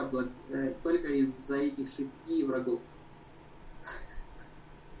только из-за этих 6 врагов.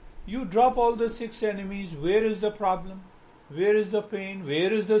 You drop all the 6 enemies, where is the problem? Where is the pain?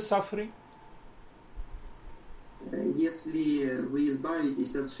 Where is the suffering? Если вы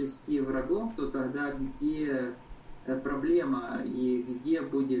избавитесь от 6 врагов, то тогда где проблема и где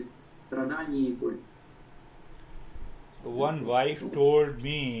будет страдание и боль? One wife told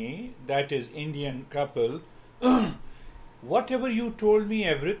me, that is Indian couple, whatever you told me,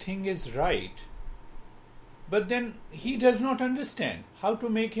 everything is right. But then he does not understand. How to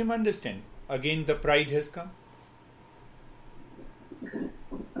make him understand? Again the pride has come.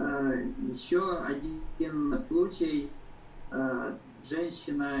 Еще один случай.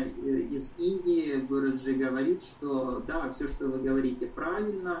 Женщина из Индии, Гуруджи, говорит, что да, все, что вы говорите,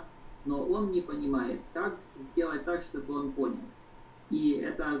 правильно, но он не понимает, как сделать так, чтобы он понял. И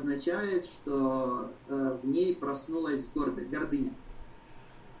это означает, что в ней проснулась гордыня.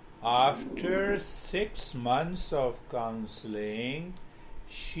 After 6 months of counseling,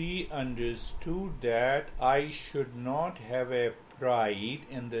 she understood that I should not have a pride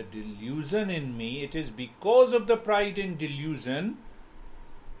and the delusion in me. It is because of the pride and delusion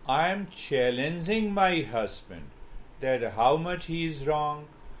I am challenging my husband, that how much he is wrong,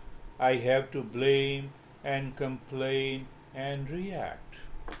 I have to blame and complain and react.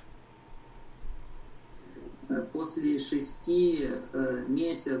 После 6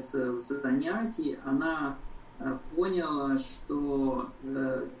 месяцев занятий она поняла, что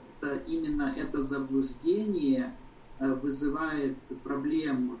именно это заблуждение вызывает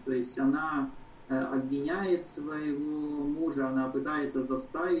проблему. То есть она обвиняет своего мужа, она пытается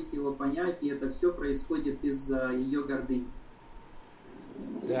заставить его понять, и это все происходит из-за ее гордыни.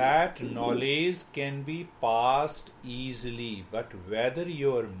 That knowledge can be passed easily, but whether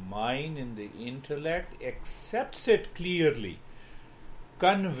your mind and the intellect accepts it clearly,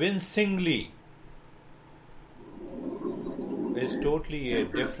 convincingly, is totally a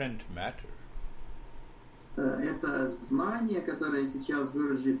different matter. Это знание, которое сейчас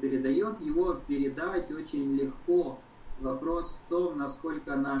Гуруджи передает, его передать очень легко. Вопрос в том,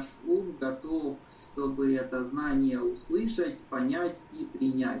 насколько наш ум готов, чтобы это знание услышать, понять и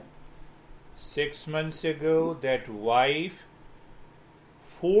принять. 6 months ago, that wife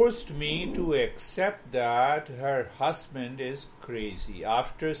forced me to accept that her husband is crazy.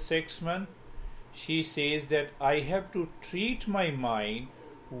 After 6 months, she says that I have to treat my mind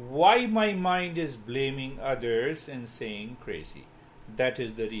why my mind is blaming others and saying crazy. That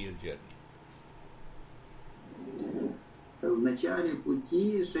is the real journey. В начале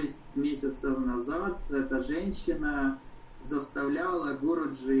пути, 6 месяцев назад, эта женщина заставляла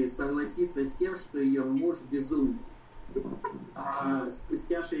Гуруджи согласиться с тем, что ее муж безумный. А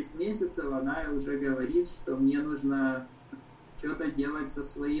спустя 6 месяцев она уже говорит, что мне нужно что-то делать со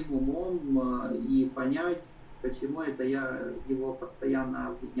своим умом и понять, почему это я его постоянно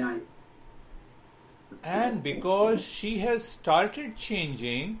обвиняю. And because she has started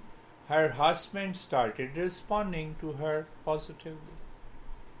changing, her husband started responding to her positively.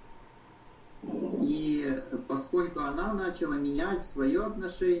 И поскольку она начала менять свое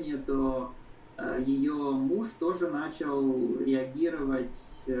отношение, то ее муж тоже начал реагировать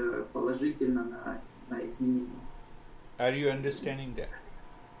положительно на изменения. Are you understanding that?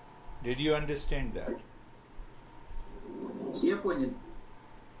 Did you understand that? Все поняли?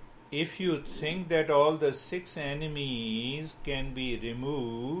 If you think that all the 6 enemies can be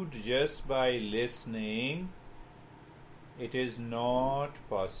removed just by listening, it is not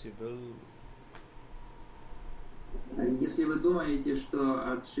possible. Если вы думаете,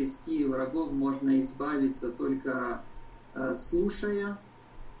 что от 6 врагов можно избавиться только слушая,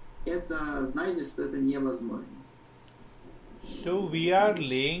 это знайте, что это невозможно. So we are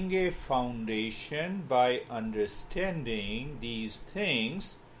laying a foundation by understanding these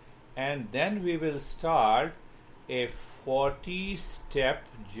things, and then we will start a 40-step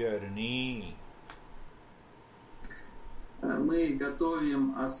journey. Мы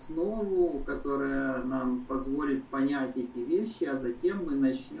готовим основу, которая нам позволит понять эти вещи, а затем мы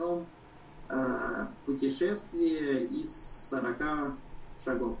начнем путешествие из 40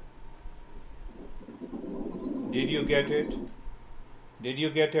 шагов. Did you get it? Did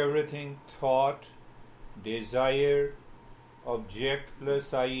you get everything? Thought, desire, object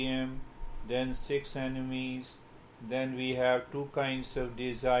plus I am, then 6 enemies, then we have 2 kinds of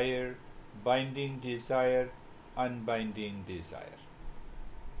desire, binding desire, unbinding desire.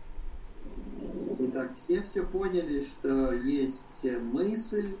 Итак, все поняли, что есть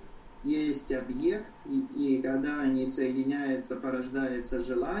мысль, есть объект, и когда они соединяются, порождается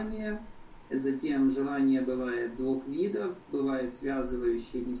желание. Затем желание бывает 2 видов, бывает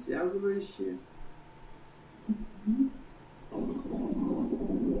связывающее и не связывающее.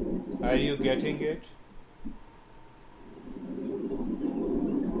 Are you getting it?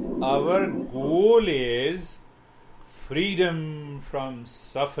 Our goal is freedom from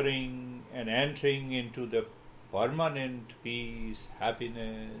suffering and entering into the permanent peace,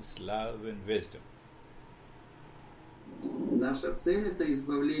 happiness, love and wisdom. Наша цель – это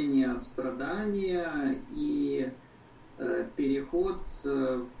избавление от страдания и переход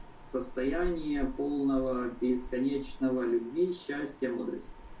в состояние полного, бесконечного любви, счастья,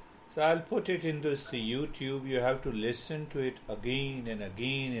 мудрости. So I'll put it in this YouTube. You have to listen to it again and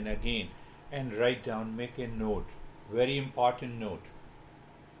again and again and write down, make a note. Very important note.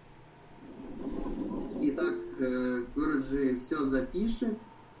 Итак, Гуруджи все запишет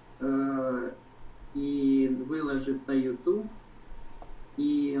и выложит на YouTube.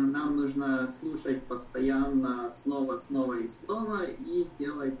 И нам нужно слушать постоянно, снова и снова, и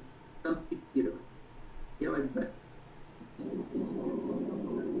делать, конспектировать, делать запись.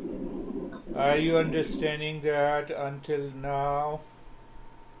 Are you understanding that until now?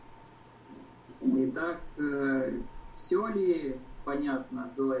 Итак, все ли понятно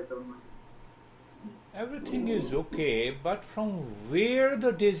до этого момента? Everything is okay, but from where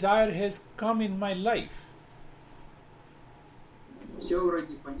the desire has come in my life? Все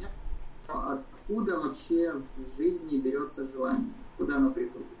вроде понятно. Откуда вообще в жизни берется желание? Куда оно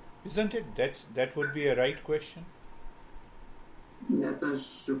приходит? Isn't it? That would be a right question. Это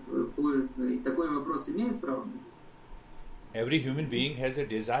ж такой вопрос имеет право? Every human being has a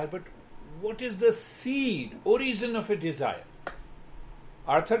desire, but what is the seed, origin of a desire?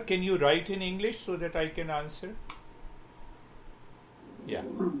 Arthur, can you write in English so that I can answer? Yeah.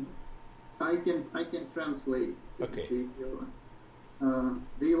 I can translate. Okay. If you want.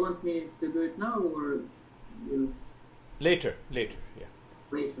 Do you want me to do it now or you? Later, yeah.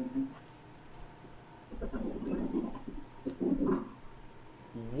 Later.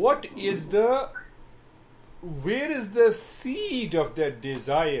 Where is the seed of that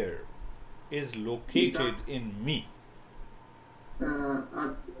desire is located in me?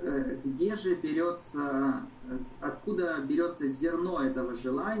 Где же берется, откуда берется зерно этого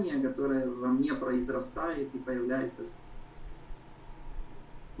желания, которое во мне произрастает и появляется?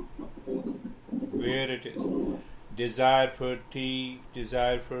 Where it is. Desire for tea,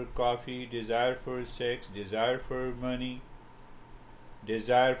 desire for coffee, desire for sex, desire for money,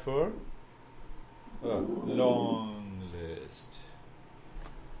 desire for a long list.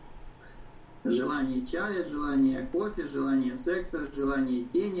 Желание чая, желание кофе, желание секса, желание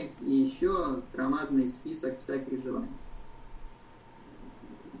денег и еще громадный список всяких желаний.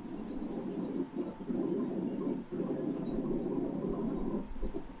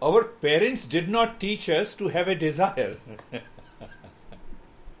 Our parents did not teach us to have a desire.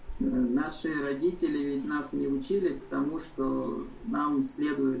 Наши родители ведь нас не учили к тому, что нам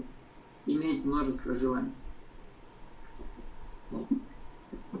следует иметь множество желаний.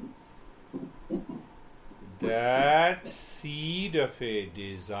 That seed of a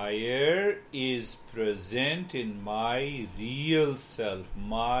desire is present in my real self,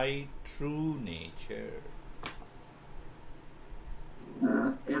 my true nature.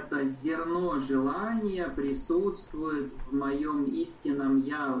 Это зерно желания присутствует в моем истинном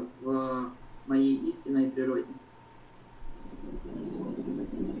я, в моей истинной природе.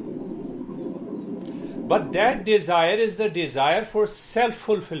 But that desire is the desire for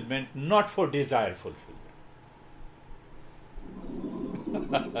self-fulfillment, not for desire fulfillment.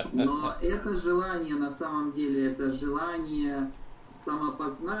 Но это желание на самом деле, это желание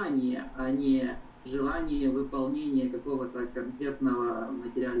самопознания, а не желание выполнения какого-то конкретного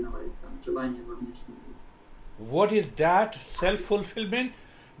материального желания во внешнем мире. What is that self-fulfillment?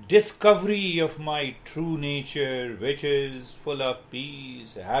 Discovery of my true nature, which is full of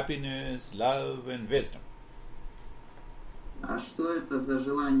peace, happiness, love and wisdom. А что это за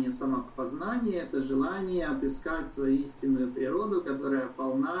желание самопознания? Это желание отыскать свою истинную природу, которая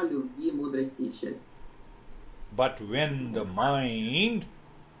полна любви, мудрости и счастья. But when the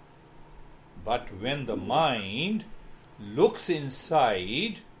mind looks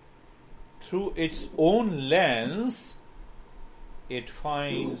inside through its own lens, it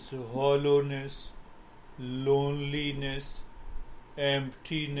finds hollowness, loneliness,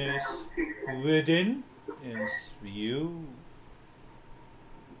 emptiness within its view.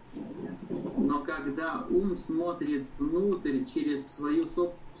 Но когда ум смотрит внутрь через свою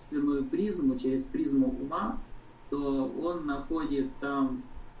собственную призму, через призму ума, то он находит там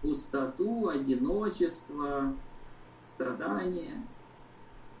пустоту, одиночество, страдания.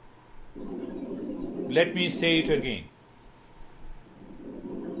 Let me say it again.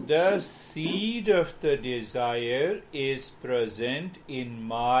 The seed of the desire is present in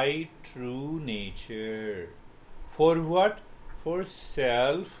my true nature. For what? For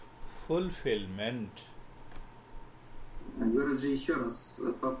self-fulfillment. Гуруджи еще раз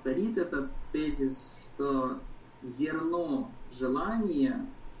повторит этот тезис, что зерно желания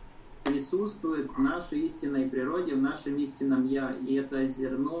присутствует в нашей истинной природе, в нашем истинном Я, и это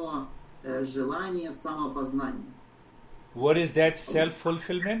зерно желания самопознания. What is that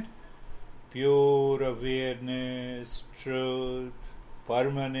self-fulfillment? Pure awareness, truth,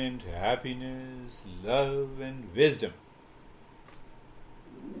 permanent happiness, love and wisdom.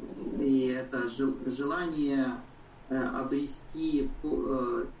 И это желание обрести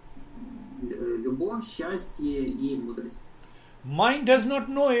любовь, счастье и мудрость. Mind does not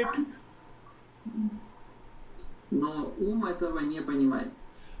know it. Но ум этого не понимает.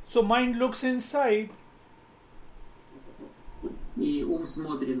 So mind looks inside. И ум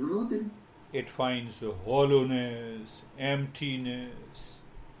смотрит внутрь. It finds hollowness, emptiness,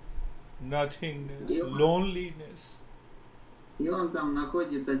 nothingness, loneliness. И он там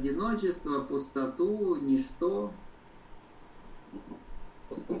находит одиночество, пустоту, ничто.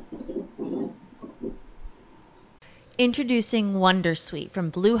 Introducing Wondersuite from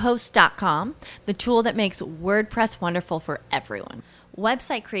Bluehost.com, the tool that makes WordPress wonderful for everyone.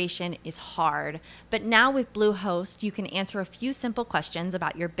 Website creation is hard, but now with Bluehost, you can answer a few simple questions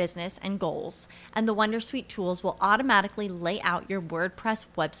about your business and goals, and the Wondersuite tools will automatically lay out your WordPress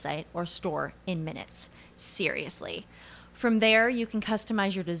website or store in minutes. Seriously. From there, you can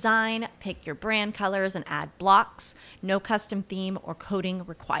customize your design, pick your brand colors, and add blocks. No custom theme or coding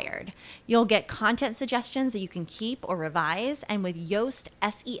required. You'll get content suggestions that you can keep or revise, and with Yoast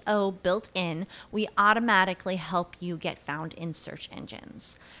SEO built in, we automatically help you get found in search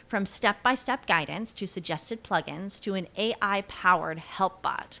engines. From step-by-step guidance to suggested plugins to an AI-powered help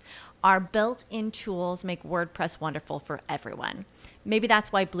bot, our built-in tools make WordPress wonderful for everyone. Maybe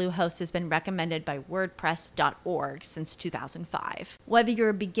that's why Bluehost has been recommended by WordPress.org since 2005. Whether you're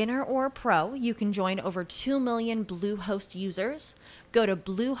a beginner or a pro, you can join over 2 million Bluehost users. Go to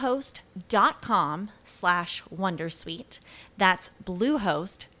bluehost.com/wondersuite. That's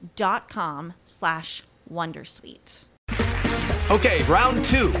bluehost.com/wondersuite. Okay, round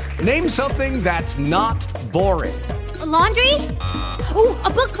two. Name something that's not boring. A laundry? Ooh, a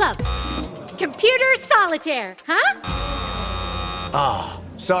book club. Computer solitaire, huh? Ah, oh,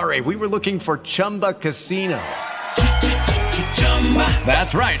 sorry, we were looking for Chumba Casino.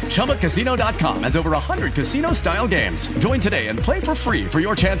 That's right, ChumbaCasino.com has over 100 casino-style games. Join today and play for free for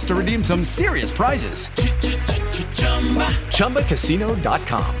your chance to redeem some serious prizes.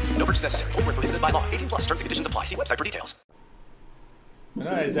 ChumbaCasino.com. No purchase necessary. Void where prohibited by law. 18+ terms and conditions apply. See website for details. You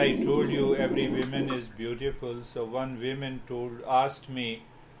know, as I told you, every woman is beautiful. So one woman asked me,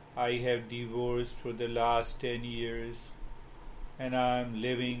 I have divorced for the last 10 years and I'm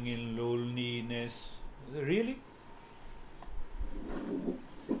living in loneliness. Really?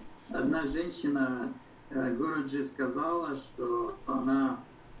 Одна женщина Гуруджи сказала, что она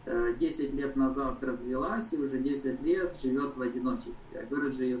 10 лет назад развелась и уже 10 лет живет в одиночестве. А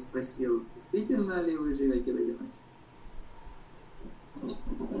Гуруджи ее спросил, действительно ли вы живете в одиночестве?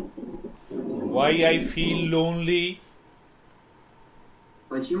 Why I feel lonely?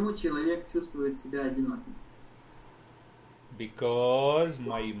 Почему человек чувствует себя одиноким? Because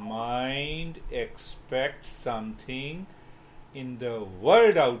my mind expects something in the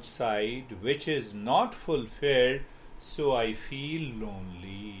world outside which is not fulfilled, so I feel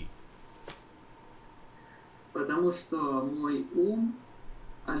lonely. Потому что мой ум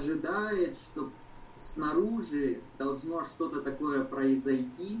ожидает, что снаружи должно что-то такое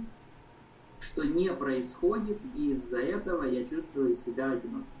произойти, что не происходит, и из-за этого я чувствую себя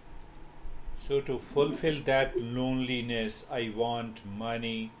одиноким. So to fulfill that loneliness, I want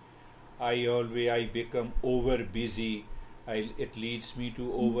money. I become over busy. It leads me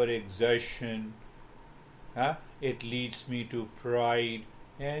to overexertion. It leads me to pride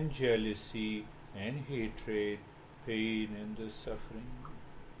and jealousy and hatred, pain and the suffering.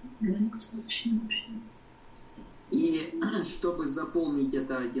 И чтобы заполнить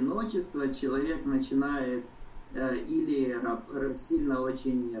это одиночество, человек начинает или сильно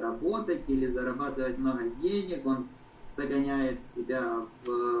очень работать, или зарабатывать много денег, он загоняет себя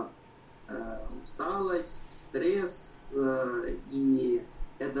в усталость, стресс, и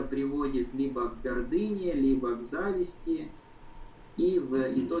это приводит либо к гордыне, либо к зависти, и в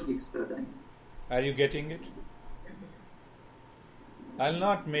итоге к страданию. Are you getting it? I'll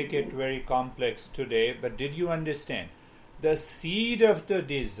not make it very complex today, but did you understand? The seed of the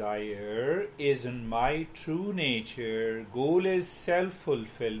desire is in my true nature. Goal is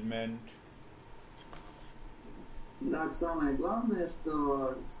self-fulfillment. Так, самое главное,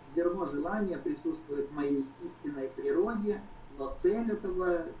 что зерно желания присутствует в моей истинной природе, но цель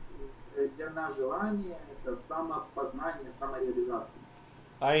этого зерна желания – это самопознание, самореализация.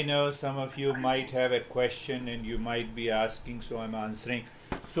 I know some of you might have a question and you might be asking, so I'm answering.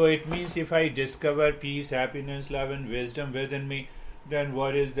 So it means if I discover peace, happiness, love and wisdom within me, then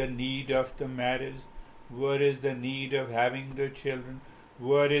what is the need of the marriage? What is the need of having the children?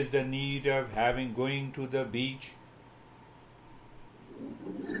 What is the need of going to the beach?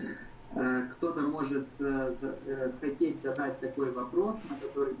 Кто-то может хотеть задать такой вопрос, на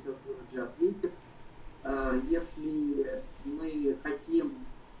который сейчас Гуруджи ответит. Если мы хотим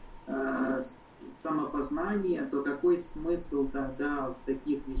самопознания, то какой смысл тогда в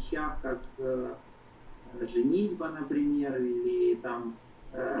таких вещах, как женитьба, например, или там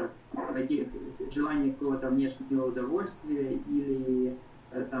желание какого-то внешнего удовольствия, или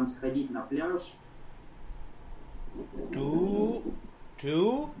там сходить на пляж?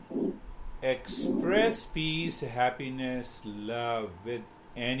 To express peace, happiness, love with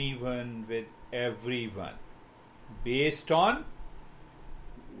anyone, with everyone, based on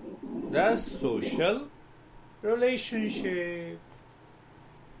the social relationship.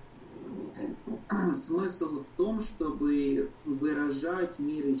 Смысл в том, чтобы выражать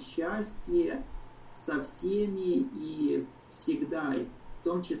мир и счастье со всеми и всегда, в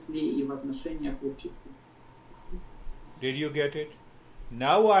том числе и в отношениях в обществе. Did you get it?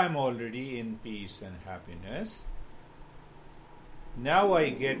 Now I'm already in peace and happiness. Now I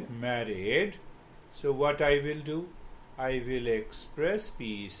get married. So what I will do? I will express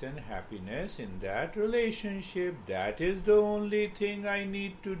peace and happiness in that relationship. That is the only thing I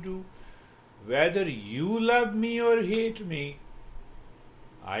need to do. Whether you love me or hate me,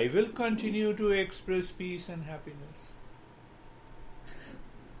 I will continue to express peace and happiness.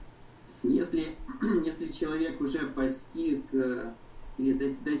 Если человек уже постиг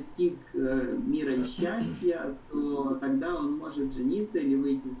или достиг мира и счастья, то тогда он может жениться или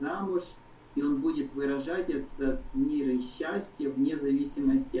выйти замуж, и он будет выражать этот мир и счастье вне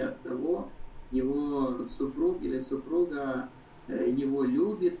зависимости от того, его супруг или супруга его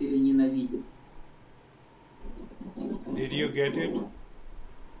любит или ненавидит. Did you get it?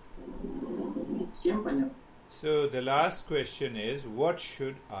 Всем понятно? So the last question is, what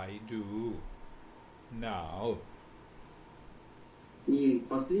should I do now? И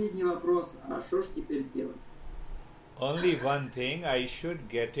последний вопрос, а что ж теперь делать? Only one thing, I should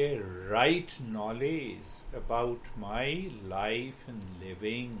get a right knowledge about my life and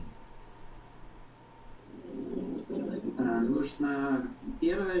living.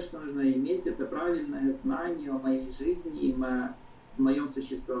 Первое, что нужно иметь, это правильное знание о моей жизни и моем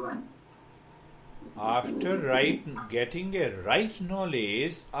существовании. After getting a right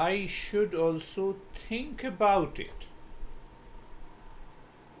knowledge, I should also think about it.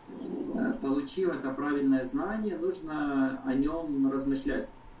 Получив это правильное знание, нужно о нем размышлять.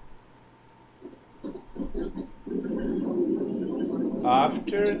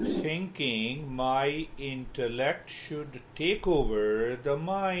 After thinking, my intellect should take over the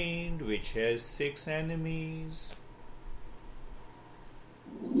mind, which has 6 enemies.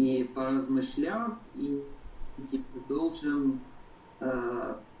 И поразмышляв, должен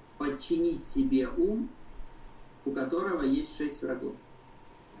подчинить себе ум, у которого есть 6 врагов.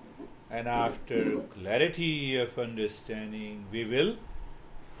 And after clarity of understanding, we will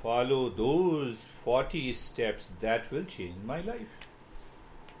follow those 40 steps that will change my life.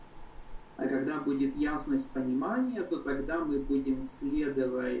 А когда будет ясность понимания, то тогда мы будем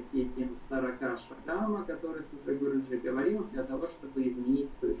следовать этим 40 шагам, о которых уже Гуруджи говорил, для того, чтобы изменить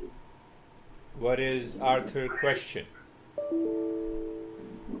свою жизнь. What is Arthur's question?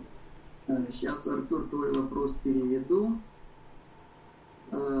 Сейчас, Артур, твой вопрос переведу.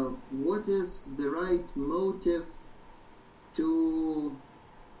 What is the right motive to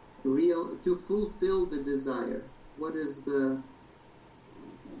fulfill the desire? What is the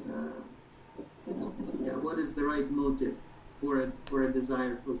right motive for a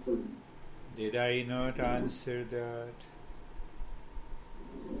desire fulfillment? Did I not answer that?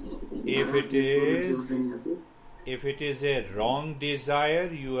 If it is a wrong desire,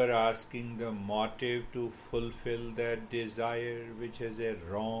 you are asking the motive to fulfill that desire, which is a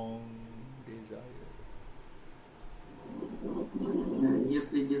wrong desire.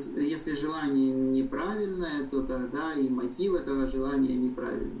 Если желание неправильное, то тогда и мотив этого желания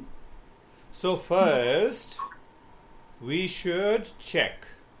неправильный. So first, we should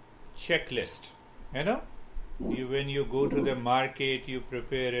checklist. You know, when you go to the market, you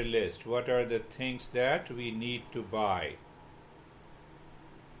prepare a list. What are the things that we need to buy?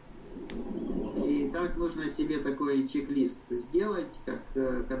 И так нужно себе такой чек-лист сделать, как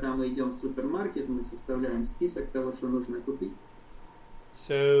когда мы идем в супермаркет, мы составляем список того, что нужно купить.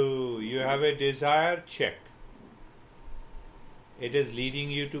 So you have a desire, check. It is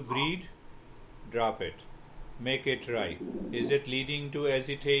leading you to greed, drop it. Make it right. Is it leading to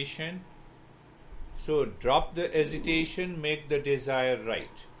hesitation? So drop the hesitation, make the desire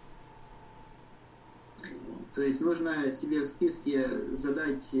right. То есть нужно себе в списке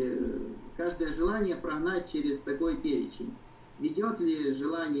задать каждое желание прогнать через такой перечень. Ведет ли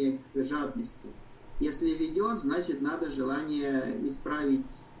желание к жадности? Если ведет, значит надо желание исправить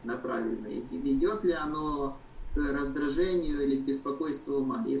на правильное. Ведет ли оно к раздражению или к беспокойству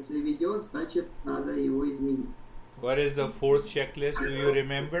ума? Если ведет, значит надо его изменить. What is the fourth checklist? Do you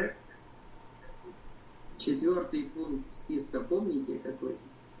remember? 4-й пункт списка, помните какой?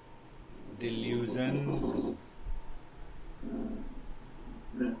 Delusion.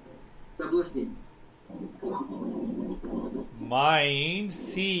 Заблуждение. Mind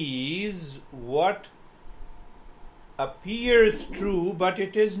sees what appears true, but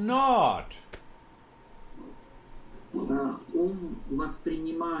it is not. Ум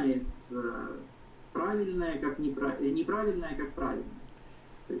воспринимает правильное как неправильное как правильное.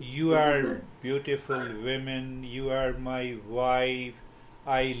 You are beautiful women, you are my wife,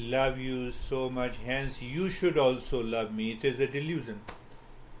 I love you so much, hence you should also love me. It is a delusion.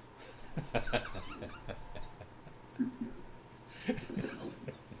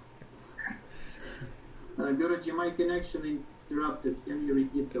 Guruji, my connection interrupted. Can you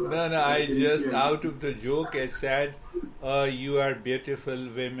repeat the last? No, I just out of the joke I said, you are beautiful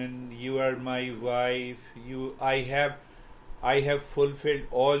women, you are my wife, I have fulfilled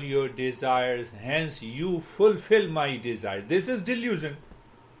all your desires, hence you fulfill my desires. This is delusion.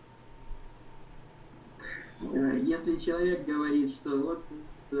 Если человек говорит, что вот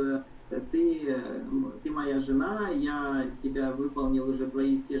ты моя жена, я тебя выполнил уже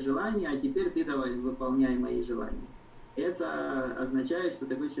твои все желания, а теперь ты давай выполняй мои желания. Это означает, что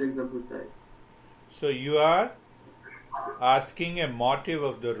такой человек заблуждается. So you are asking a motive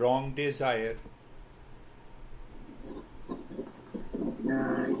of the wrong desire.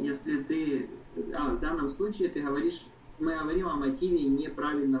 Если ты, в данном случае ты говоришь, мы говорим о мотиве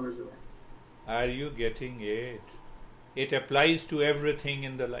неправильного желания. Are you getting it? It applies to everything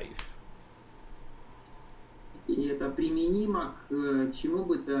in the life. И это применимо к чему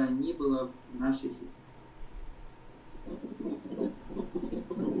бы то ни было в нашей жизни.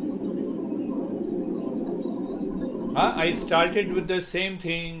 I started with the same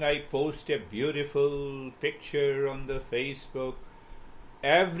thing. I post a beautiful picture on the Facebook.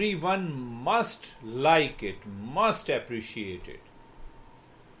 Everyone must like it, must appreciate it.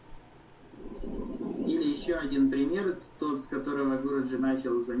 Или еще один пример, тот, с которого Гуруджи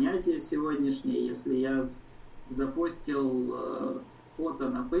начал занятие сегодняшнее. Если я запостил фото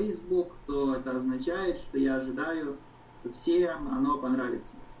на Facebook, то это означает, что я ожидаю, что всем оно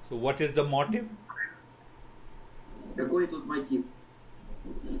понравится. So what is the motive? Какой тут мотив?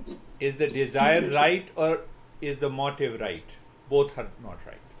 Is the desire right or is the motive right? Both are not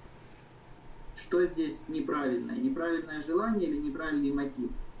right. Что здесь неправильное? Неправильное желание или неправильный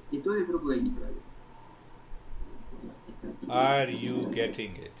мотив? И то, и другое неправильно. Are you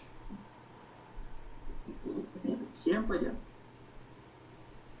getting it? Всем понятно?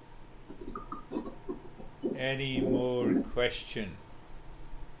 Any more question?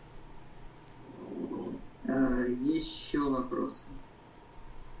 Еще вопросы?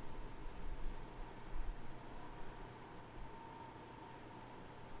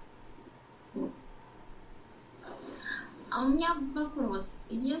 А у меня вопрос.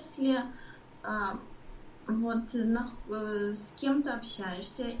 Если с кем-то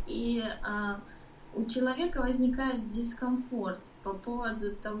общаешься, и у человека возникает дискомфорт по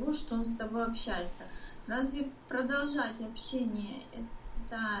поводу того, что он с тобой общается, разве продолжать общение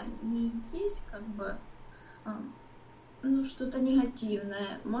это не есть как бы что-то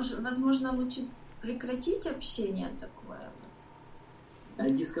негативное? Возможно, лучше прекратить общение такое? А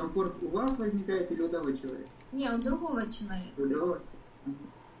дискомфорт у вас возникает или у того человека? Не, у другого человека. У другого.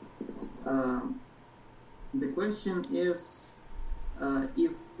 The question is,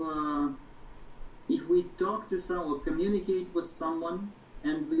 if we talk to someone, communicate with someone,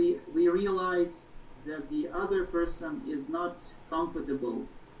 and we realize that the other person is not comfortable,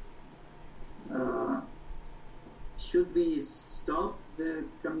 should we stop the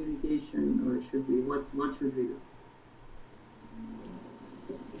communication, or should we? What should we do?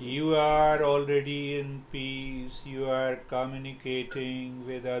 You are already in peace, you are communicating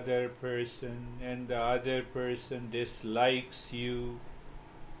with other person and the other person dislikes you.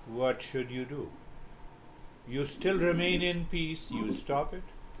 What should you do? You still remain in peace, you stop it?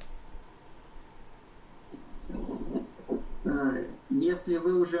 Если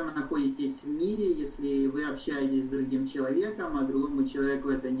вы уже находитесь в мире, если вы общаетесь с другим человеком, а другому человеку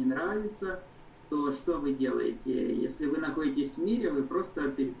это не нравится, то что вы делаете? Если вы находитесь в мире, вы просто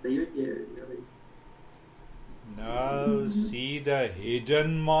перестаете говорить. Now see the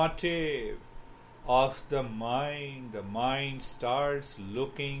hidden motive of the mind. The mind starts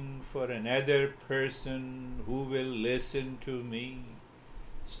looking for another person who will listen to me.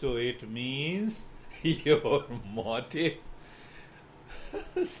 So it means your motive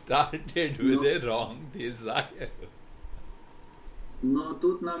started with a wrong desire. Но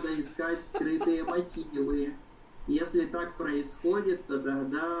тут надо искать скрытые мотивы. Если так происходит, то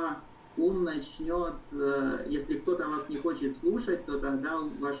тогда ум начнет, если кто-то вас не хочет слушать, то тогда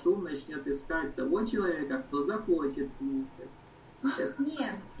ваш ум начнет искать того человека, кто захочет слушать.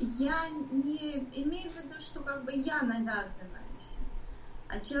 Нет, я не имею в виду, что как бы я навязываюсь.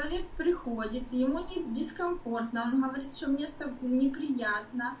 А человек приходит, ему не дискомфортно, он говорит, что мне с тобой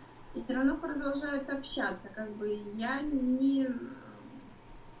неприятно, и все равно продолжает общаться. Как бы я не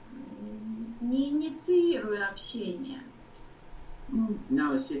инициирую общение.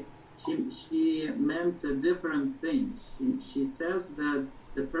 No, she meant a different thing. She says that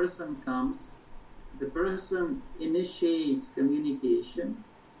the person comes, the person initiates communication,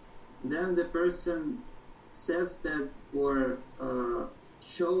 then the person says that or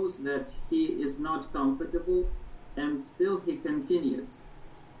shows that he is not comfortable, and still he continues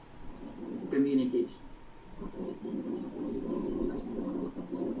communication.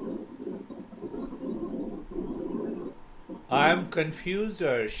 I am confused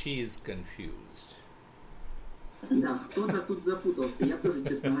or she is confused? Да, кто-то тут запутался. Я тоже,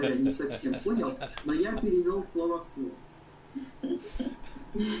 честно говоря, не совсем понял, но я перевел слово в слово.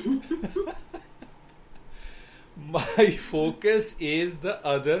 My focus is the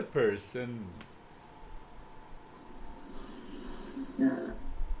other person.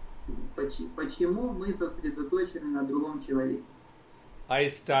 Почему мы сосредоточены на другом человеке? I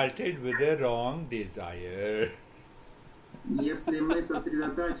started with a wrong desire. Если мы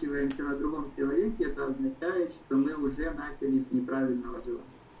сосредотачиваемся на другом человеке, это означает, что мы уже начали с неправильного желания.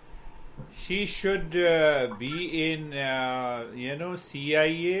 She should be in,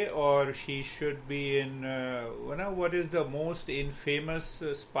 CIA, or she should be in, what is the most infamous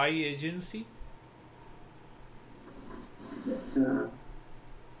spy agency?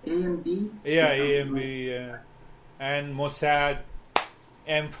 AMB? Yeah, AMB, and Mossad,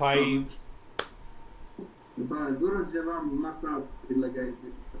 M5. Гуруджи вам Моссад предлагает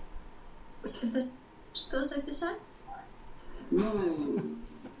записать. Это что записать? Ну,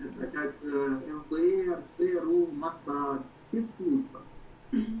 Это как ФБР, ЦРУ, МОСАД, спецслужба.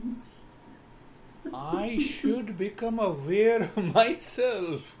 I should become aware of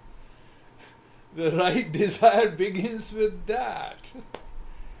myself. The right desire begins with that.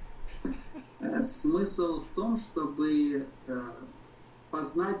 Смысл в том, чтобы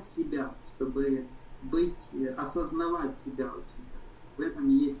познать себя, чтобы осознавать себя очень. В этом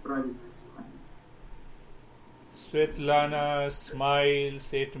и есть правильное желание. Svetlana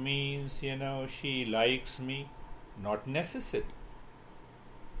smiles, it means, she likes me. Not necessary.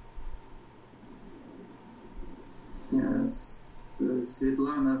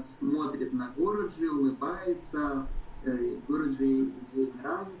 Светлана смотрит на Гуруджи, улыбается, Гуруджи ей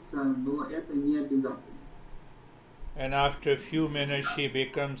нравится, но это не обязательно. And after a few minutes she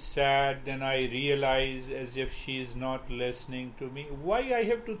becomes sad, then I realize as if she is not listening to me. Why I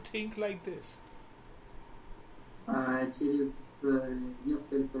have to think like this? Через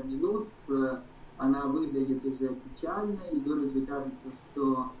несколько минут она выглядит уже печально, и Гуруджи кажется,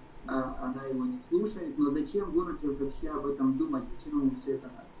 что она его не слушает. Но зачем Гуруджи вообще об этом думать? Зачем ему все это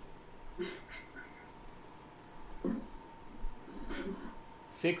надо?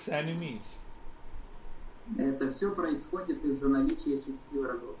 6 enemies. Это все происходит из-за наличия 6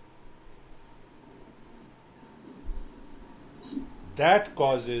 врагов. That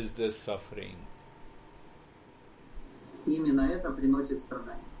causes the suffering. Именно это приносит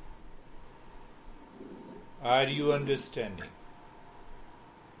страдания. Are you understanding?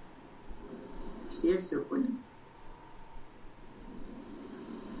 Все поняли.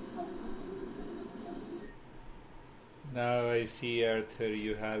 Now I see, Arthur,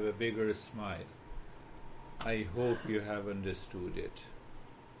 you have a bigger smile. I hope you have understood it.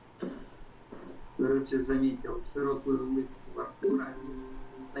 Короче, заметил широкую улыбку у Артура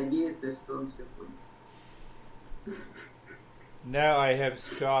и надеется, что он все понял. Now I have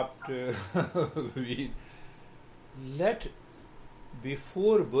stopped.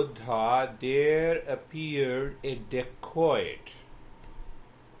 Before Buddha, there appeared a dacoit.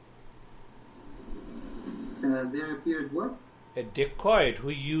 There appeared what? A dacoit who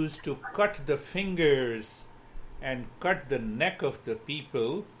used to cut the fingers and cut the neck of the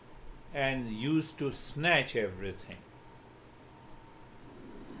people and used to snatch everything.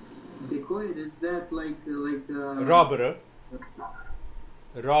 Dacoit, is that like robber?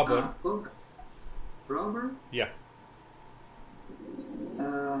 Robber? Yeah.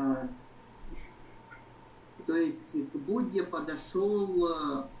 То есть к Будде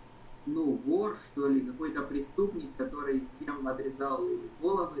подошел, вор, что ли, какой-то преступник, который всем отрезал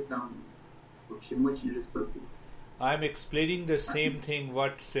головы, там, в общем, очень жестокий. I'm explaining the same thing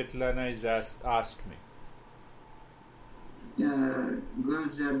what Svetlana has asked me.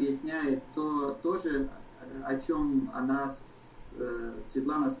 Гуруджи объясняет то же, о чем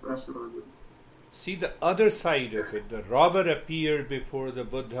Светлана спрашивала. See the other side of it. The robber appeared before the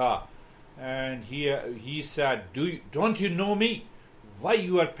Buddha, and he said, "Don't you know me? Why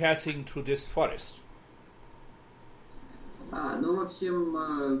you are passing through this forest?" В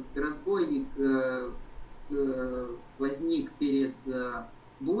общем, разбойник возник перед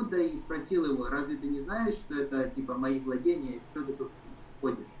Буддой и спросил его: разве ты не знаешь, что это типа мои владения, что ты тут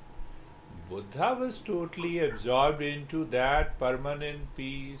ходишь? Buddha was totally absorbed into that permanent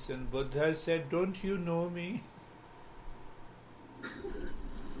peace, and Buddha said, "Don't you know me?"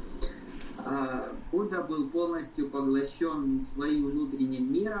 Будда был полностью поглощен своим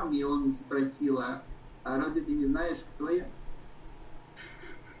внутренним миром, и он спросил: а разве ты не знаешь, кто я?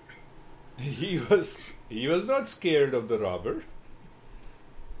 He was not scared of the robber.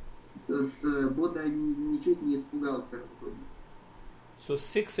 Будда ничуть не испугался разбойника. So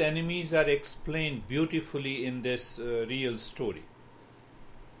 6 enemies are explained beautifully in this real story.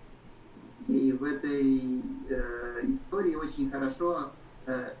 И в этой истории очень хорошо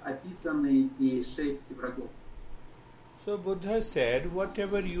описаны эти 6 врагов. So Buddha said,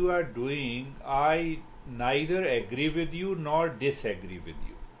 whatever you are doing, I neither agree with you nor disagree with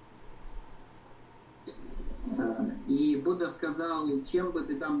you. И Будда сказал: чем бы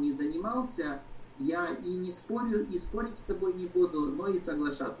ты там ни занимался, я и не спорю, и спорить с тобой не буду, но и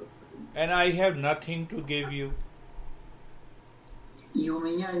соглашаться с тобой. And I have nothing to give you. И у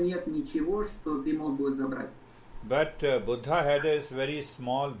меня нет ничего, что ты мог бы забрать. But Buddha had a very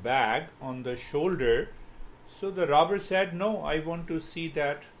small bag on the shoulder, so the robber said, "No, I want to see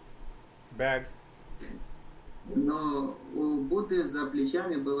that bag." Но у Будды за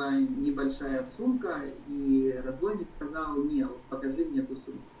плечами была небольшая сумка, и разбойник сказал: "Нет, покажи мне эту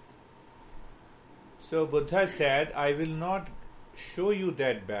сумку." So Buddha said, "I will not show you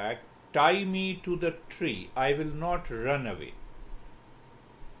that bag. Tie me to the tree. I will not run away."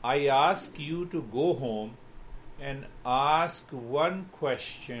 I ask you to go home and ask one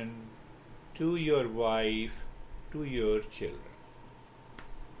question to your wife, to your children.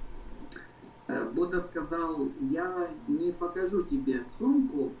 Будда сказал, я не покажу тебе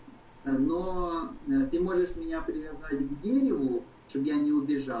сумку, но ты можешь меня привязать к дереву, чтобы я не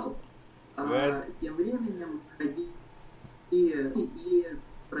убежал. А тем временем сходи и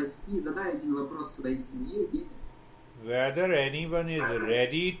спроси, задай один вопрос своей семье, детям. Whether anyone is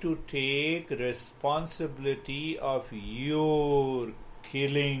ready to take responsibility of your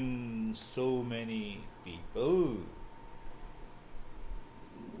killing so many people.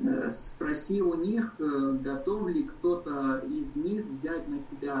 Спроси у них, готов ли кто-то из них взять на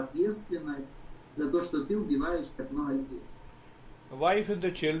себя ответственность за то, что ты убиваешь так много людей. The wife and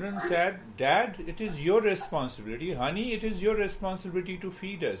the children said, Dad, it is your responsibility. Honey, it is your responsibility to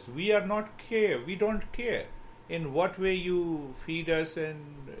feed us. We don't care in what way you feed us and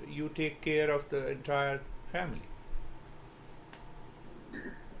you take care of the entire family.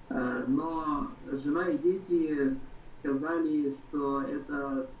 Но жена и дети сказали, что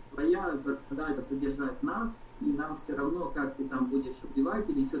это твоя задача содержать нас, и нам все равно, как ты там будешь убивать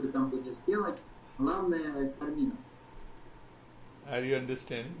или что ты там будешь делать, главное корми нас. Are you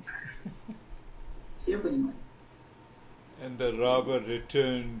understanding? Все понимают. And the robber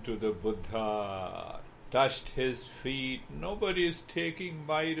returned to the Buddha, touched his feet. Nobody is taking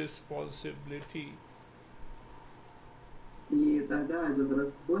my responsibility. И тогда этот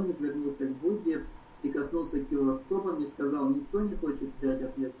разбойник вернулся к Будде, прикоснулся к его стопам и сказал, никто не хочет взять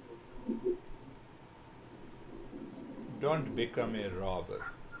ответственность за мои действия. Don't become a robber.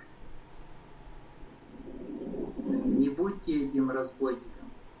 Не будьте этим разбойником.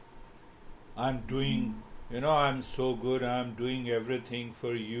 I'm so good, I'm doing everything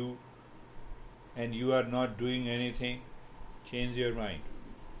for you, and you are not doing anything. Change your mind.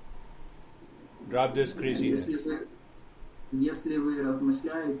 Drop this craziness. Если вы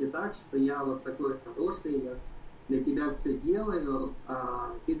размышляете так, что я вот такой хороший, я для тебя все делаю,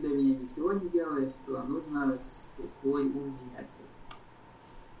 а ты для меня ничего не делаешь, то нужно свой ум менять.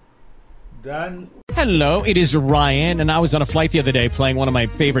 Done. Hello, it is Ryan, and I was on a flight the other day playing one of my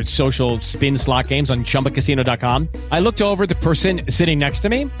favorite social spin slot games on ChumbaCasino.com. I looked over at the person sitting next to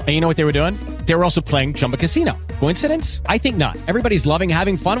me, and you know what they were doing? They were also playing Chumba Casino. Coincidence? I think not. Everybody's loving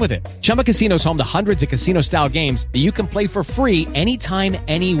having fun with it. Chumba Casino is home to hundreds of casino-style games that you can play for free anytime,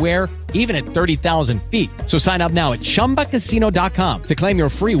 anywhere, even at 30,000 feet. So sign up now at ChumbaCasino.com to claim your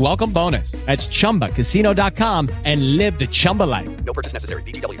free welcome bonus. That's ChumbaCasino.com and live the Chumba life. No purchase necessary.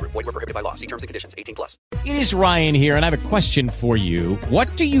 VGW. Void where prohibited by law. See terms and conditions. 18+. It is Ryan here, and I have a question for you.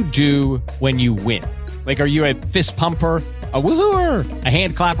 What do you do when you win? Like, are you a fist pumper, a woohooer, a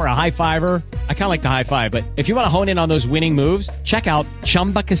hand clapper, a high fiver? I kind of like the high five, but if you want to hone in on those winning moves, check out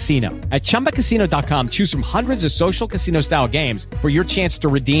Chumba Casino. At ChumbaCasino.com, choose from hundreds of social casino-style games for your chance to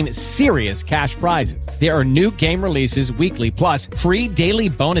redeem serious cash prizes. There are new game releases weekly, plus free daily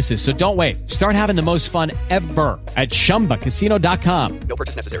bonuses, so don't wait. Start having the most fun ever at ChumbaCasino.com. No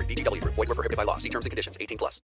purchase necessary. VGW. Void where prohibited by law. See terms and conditions. 18+.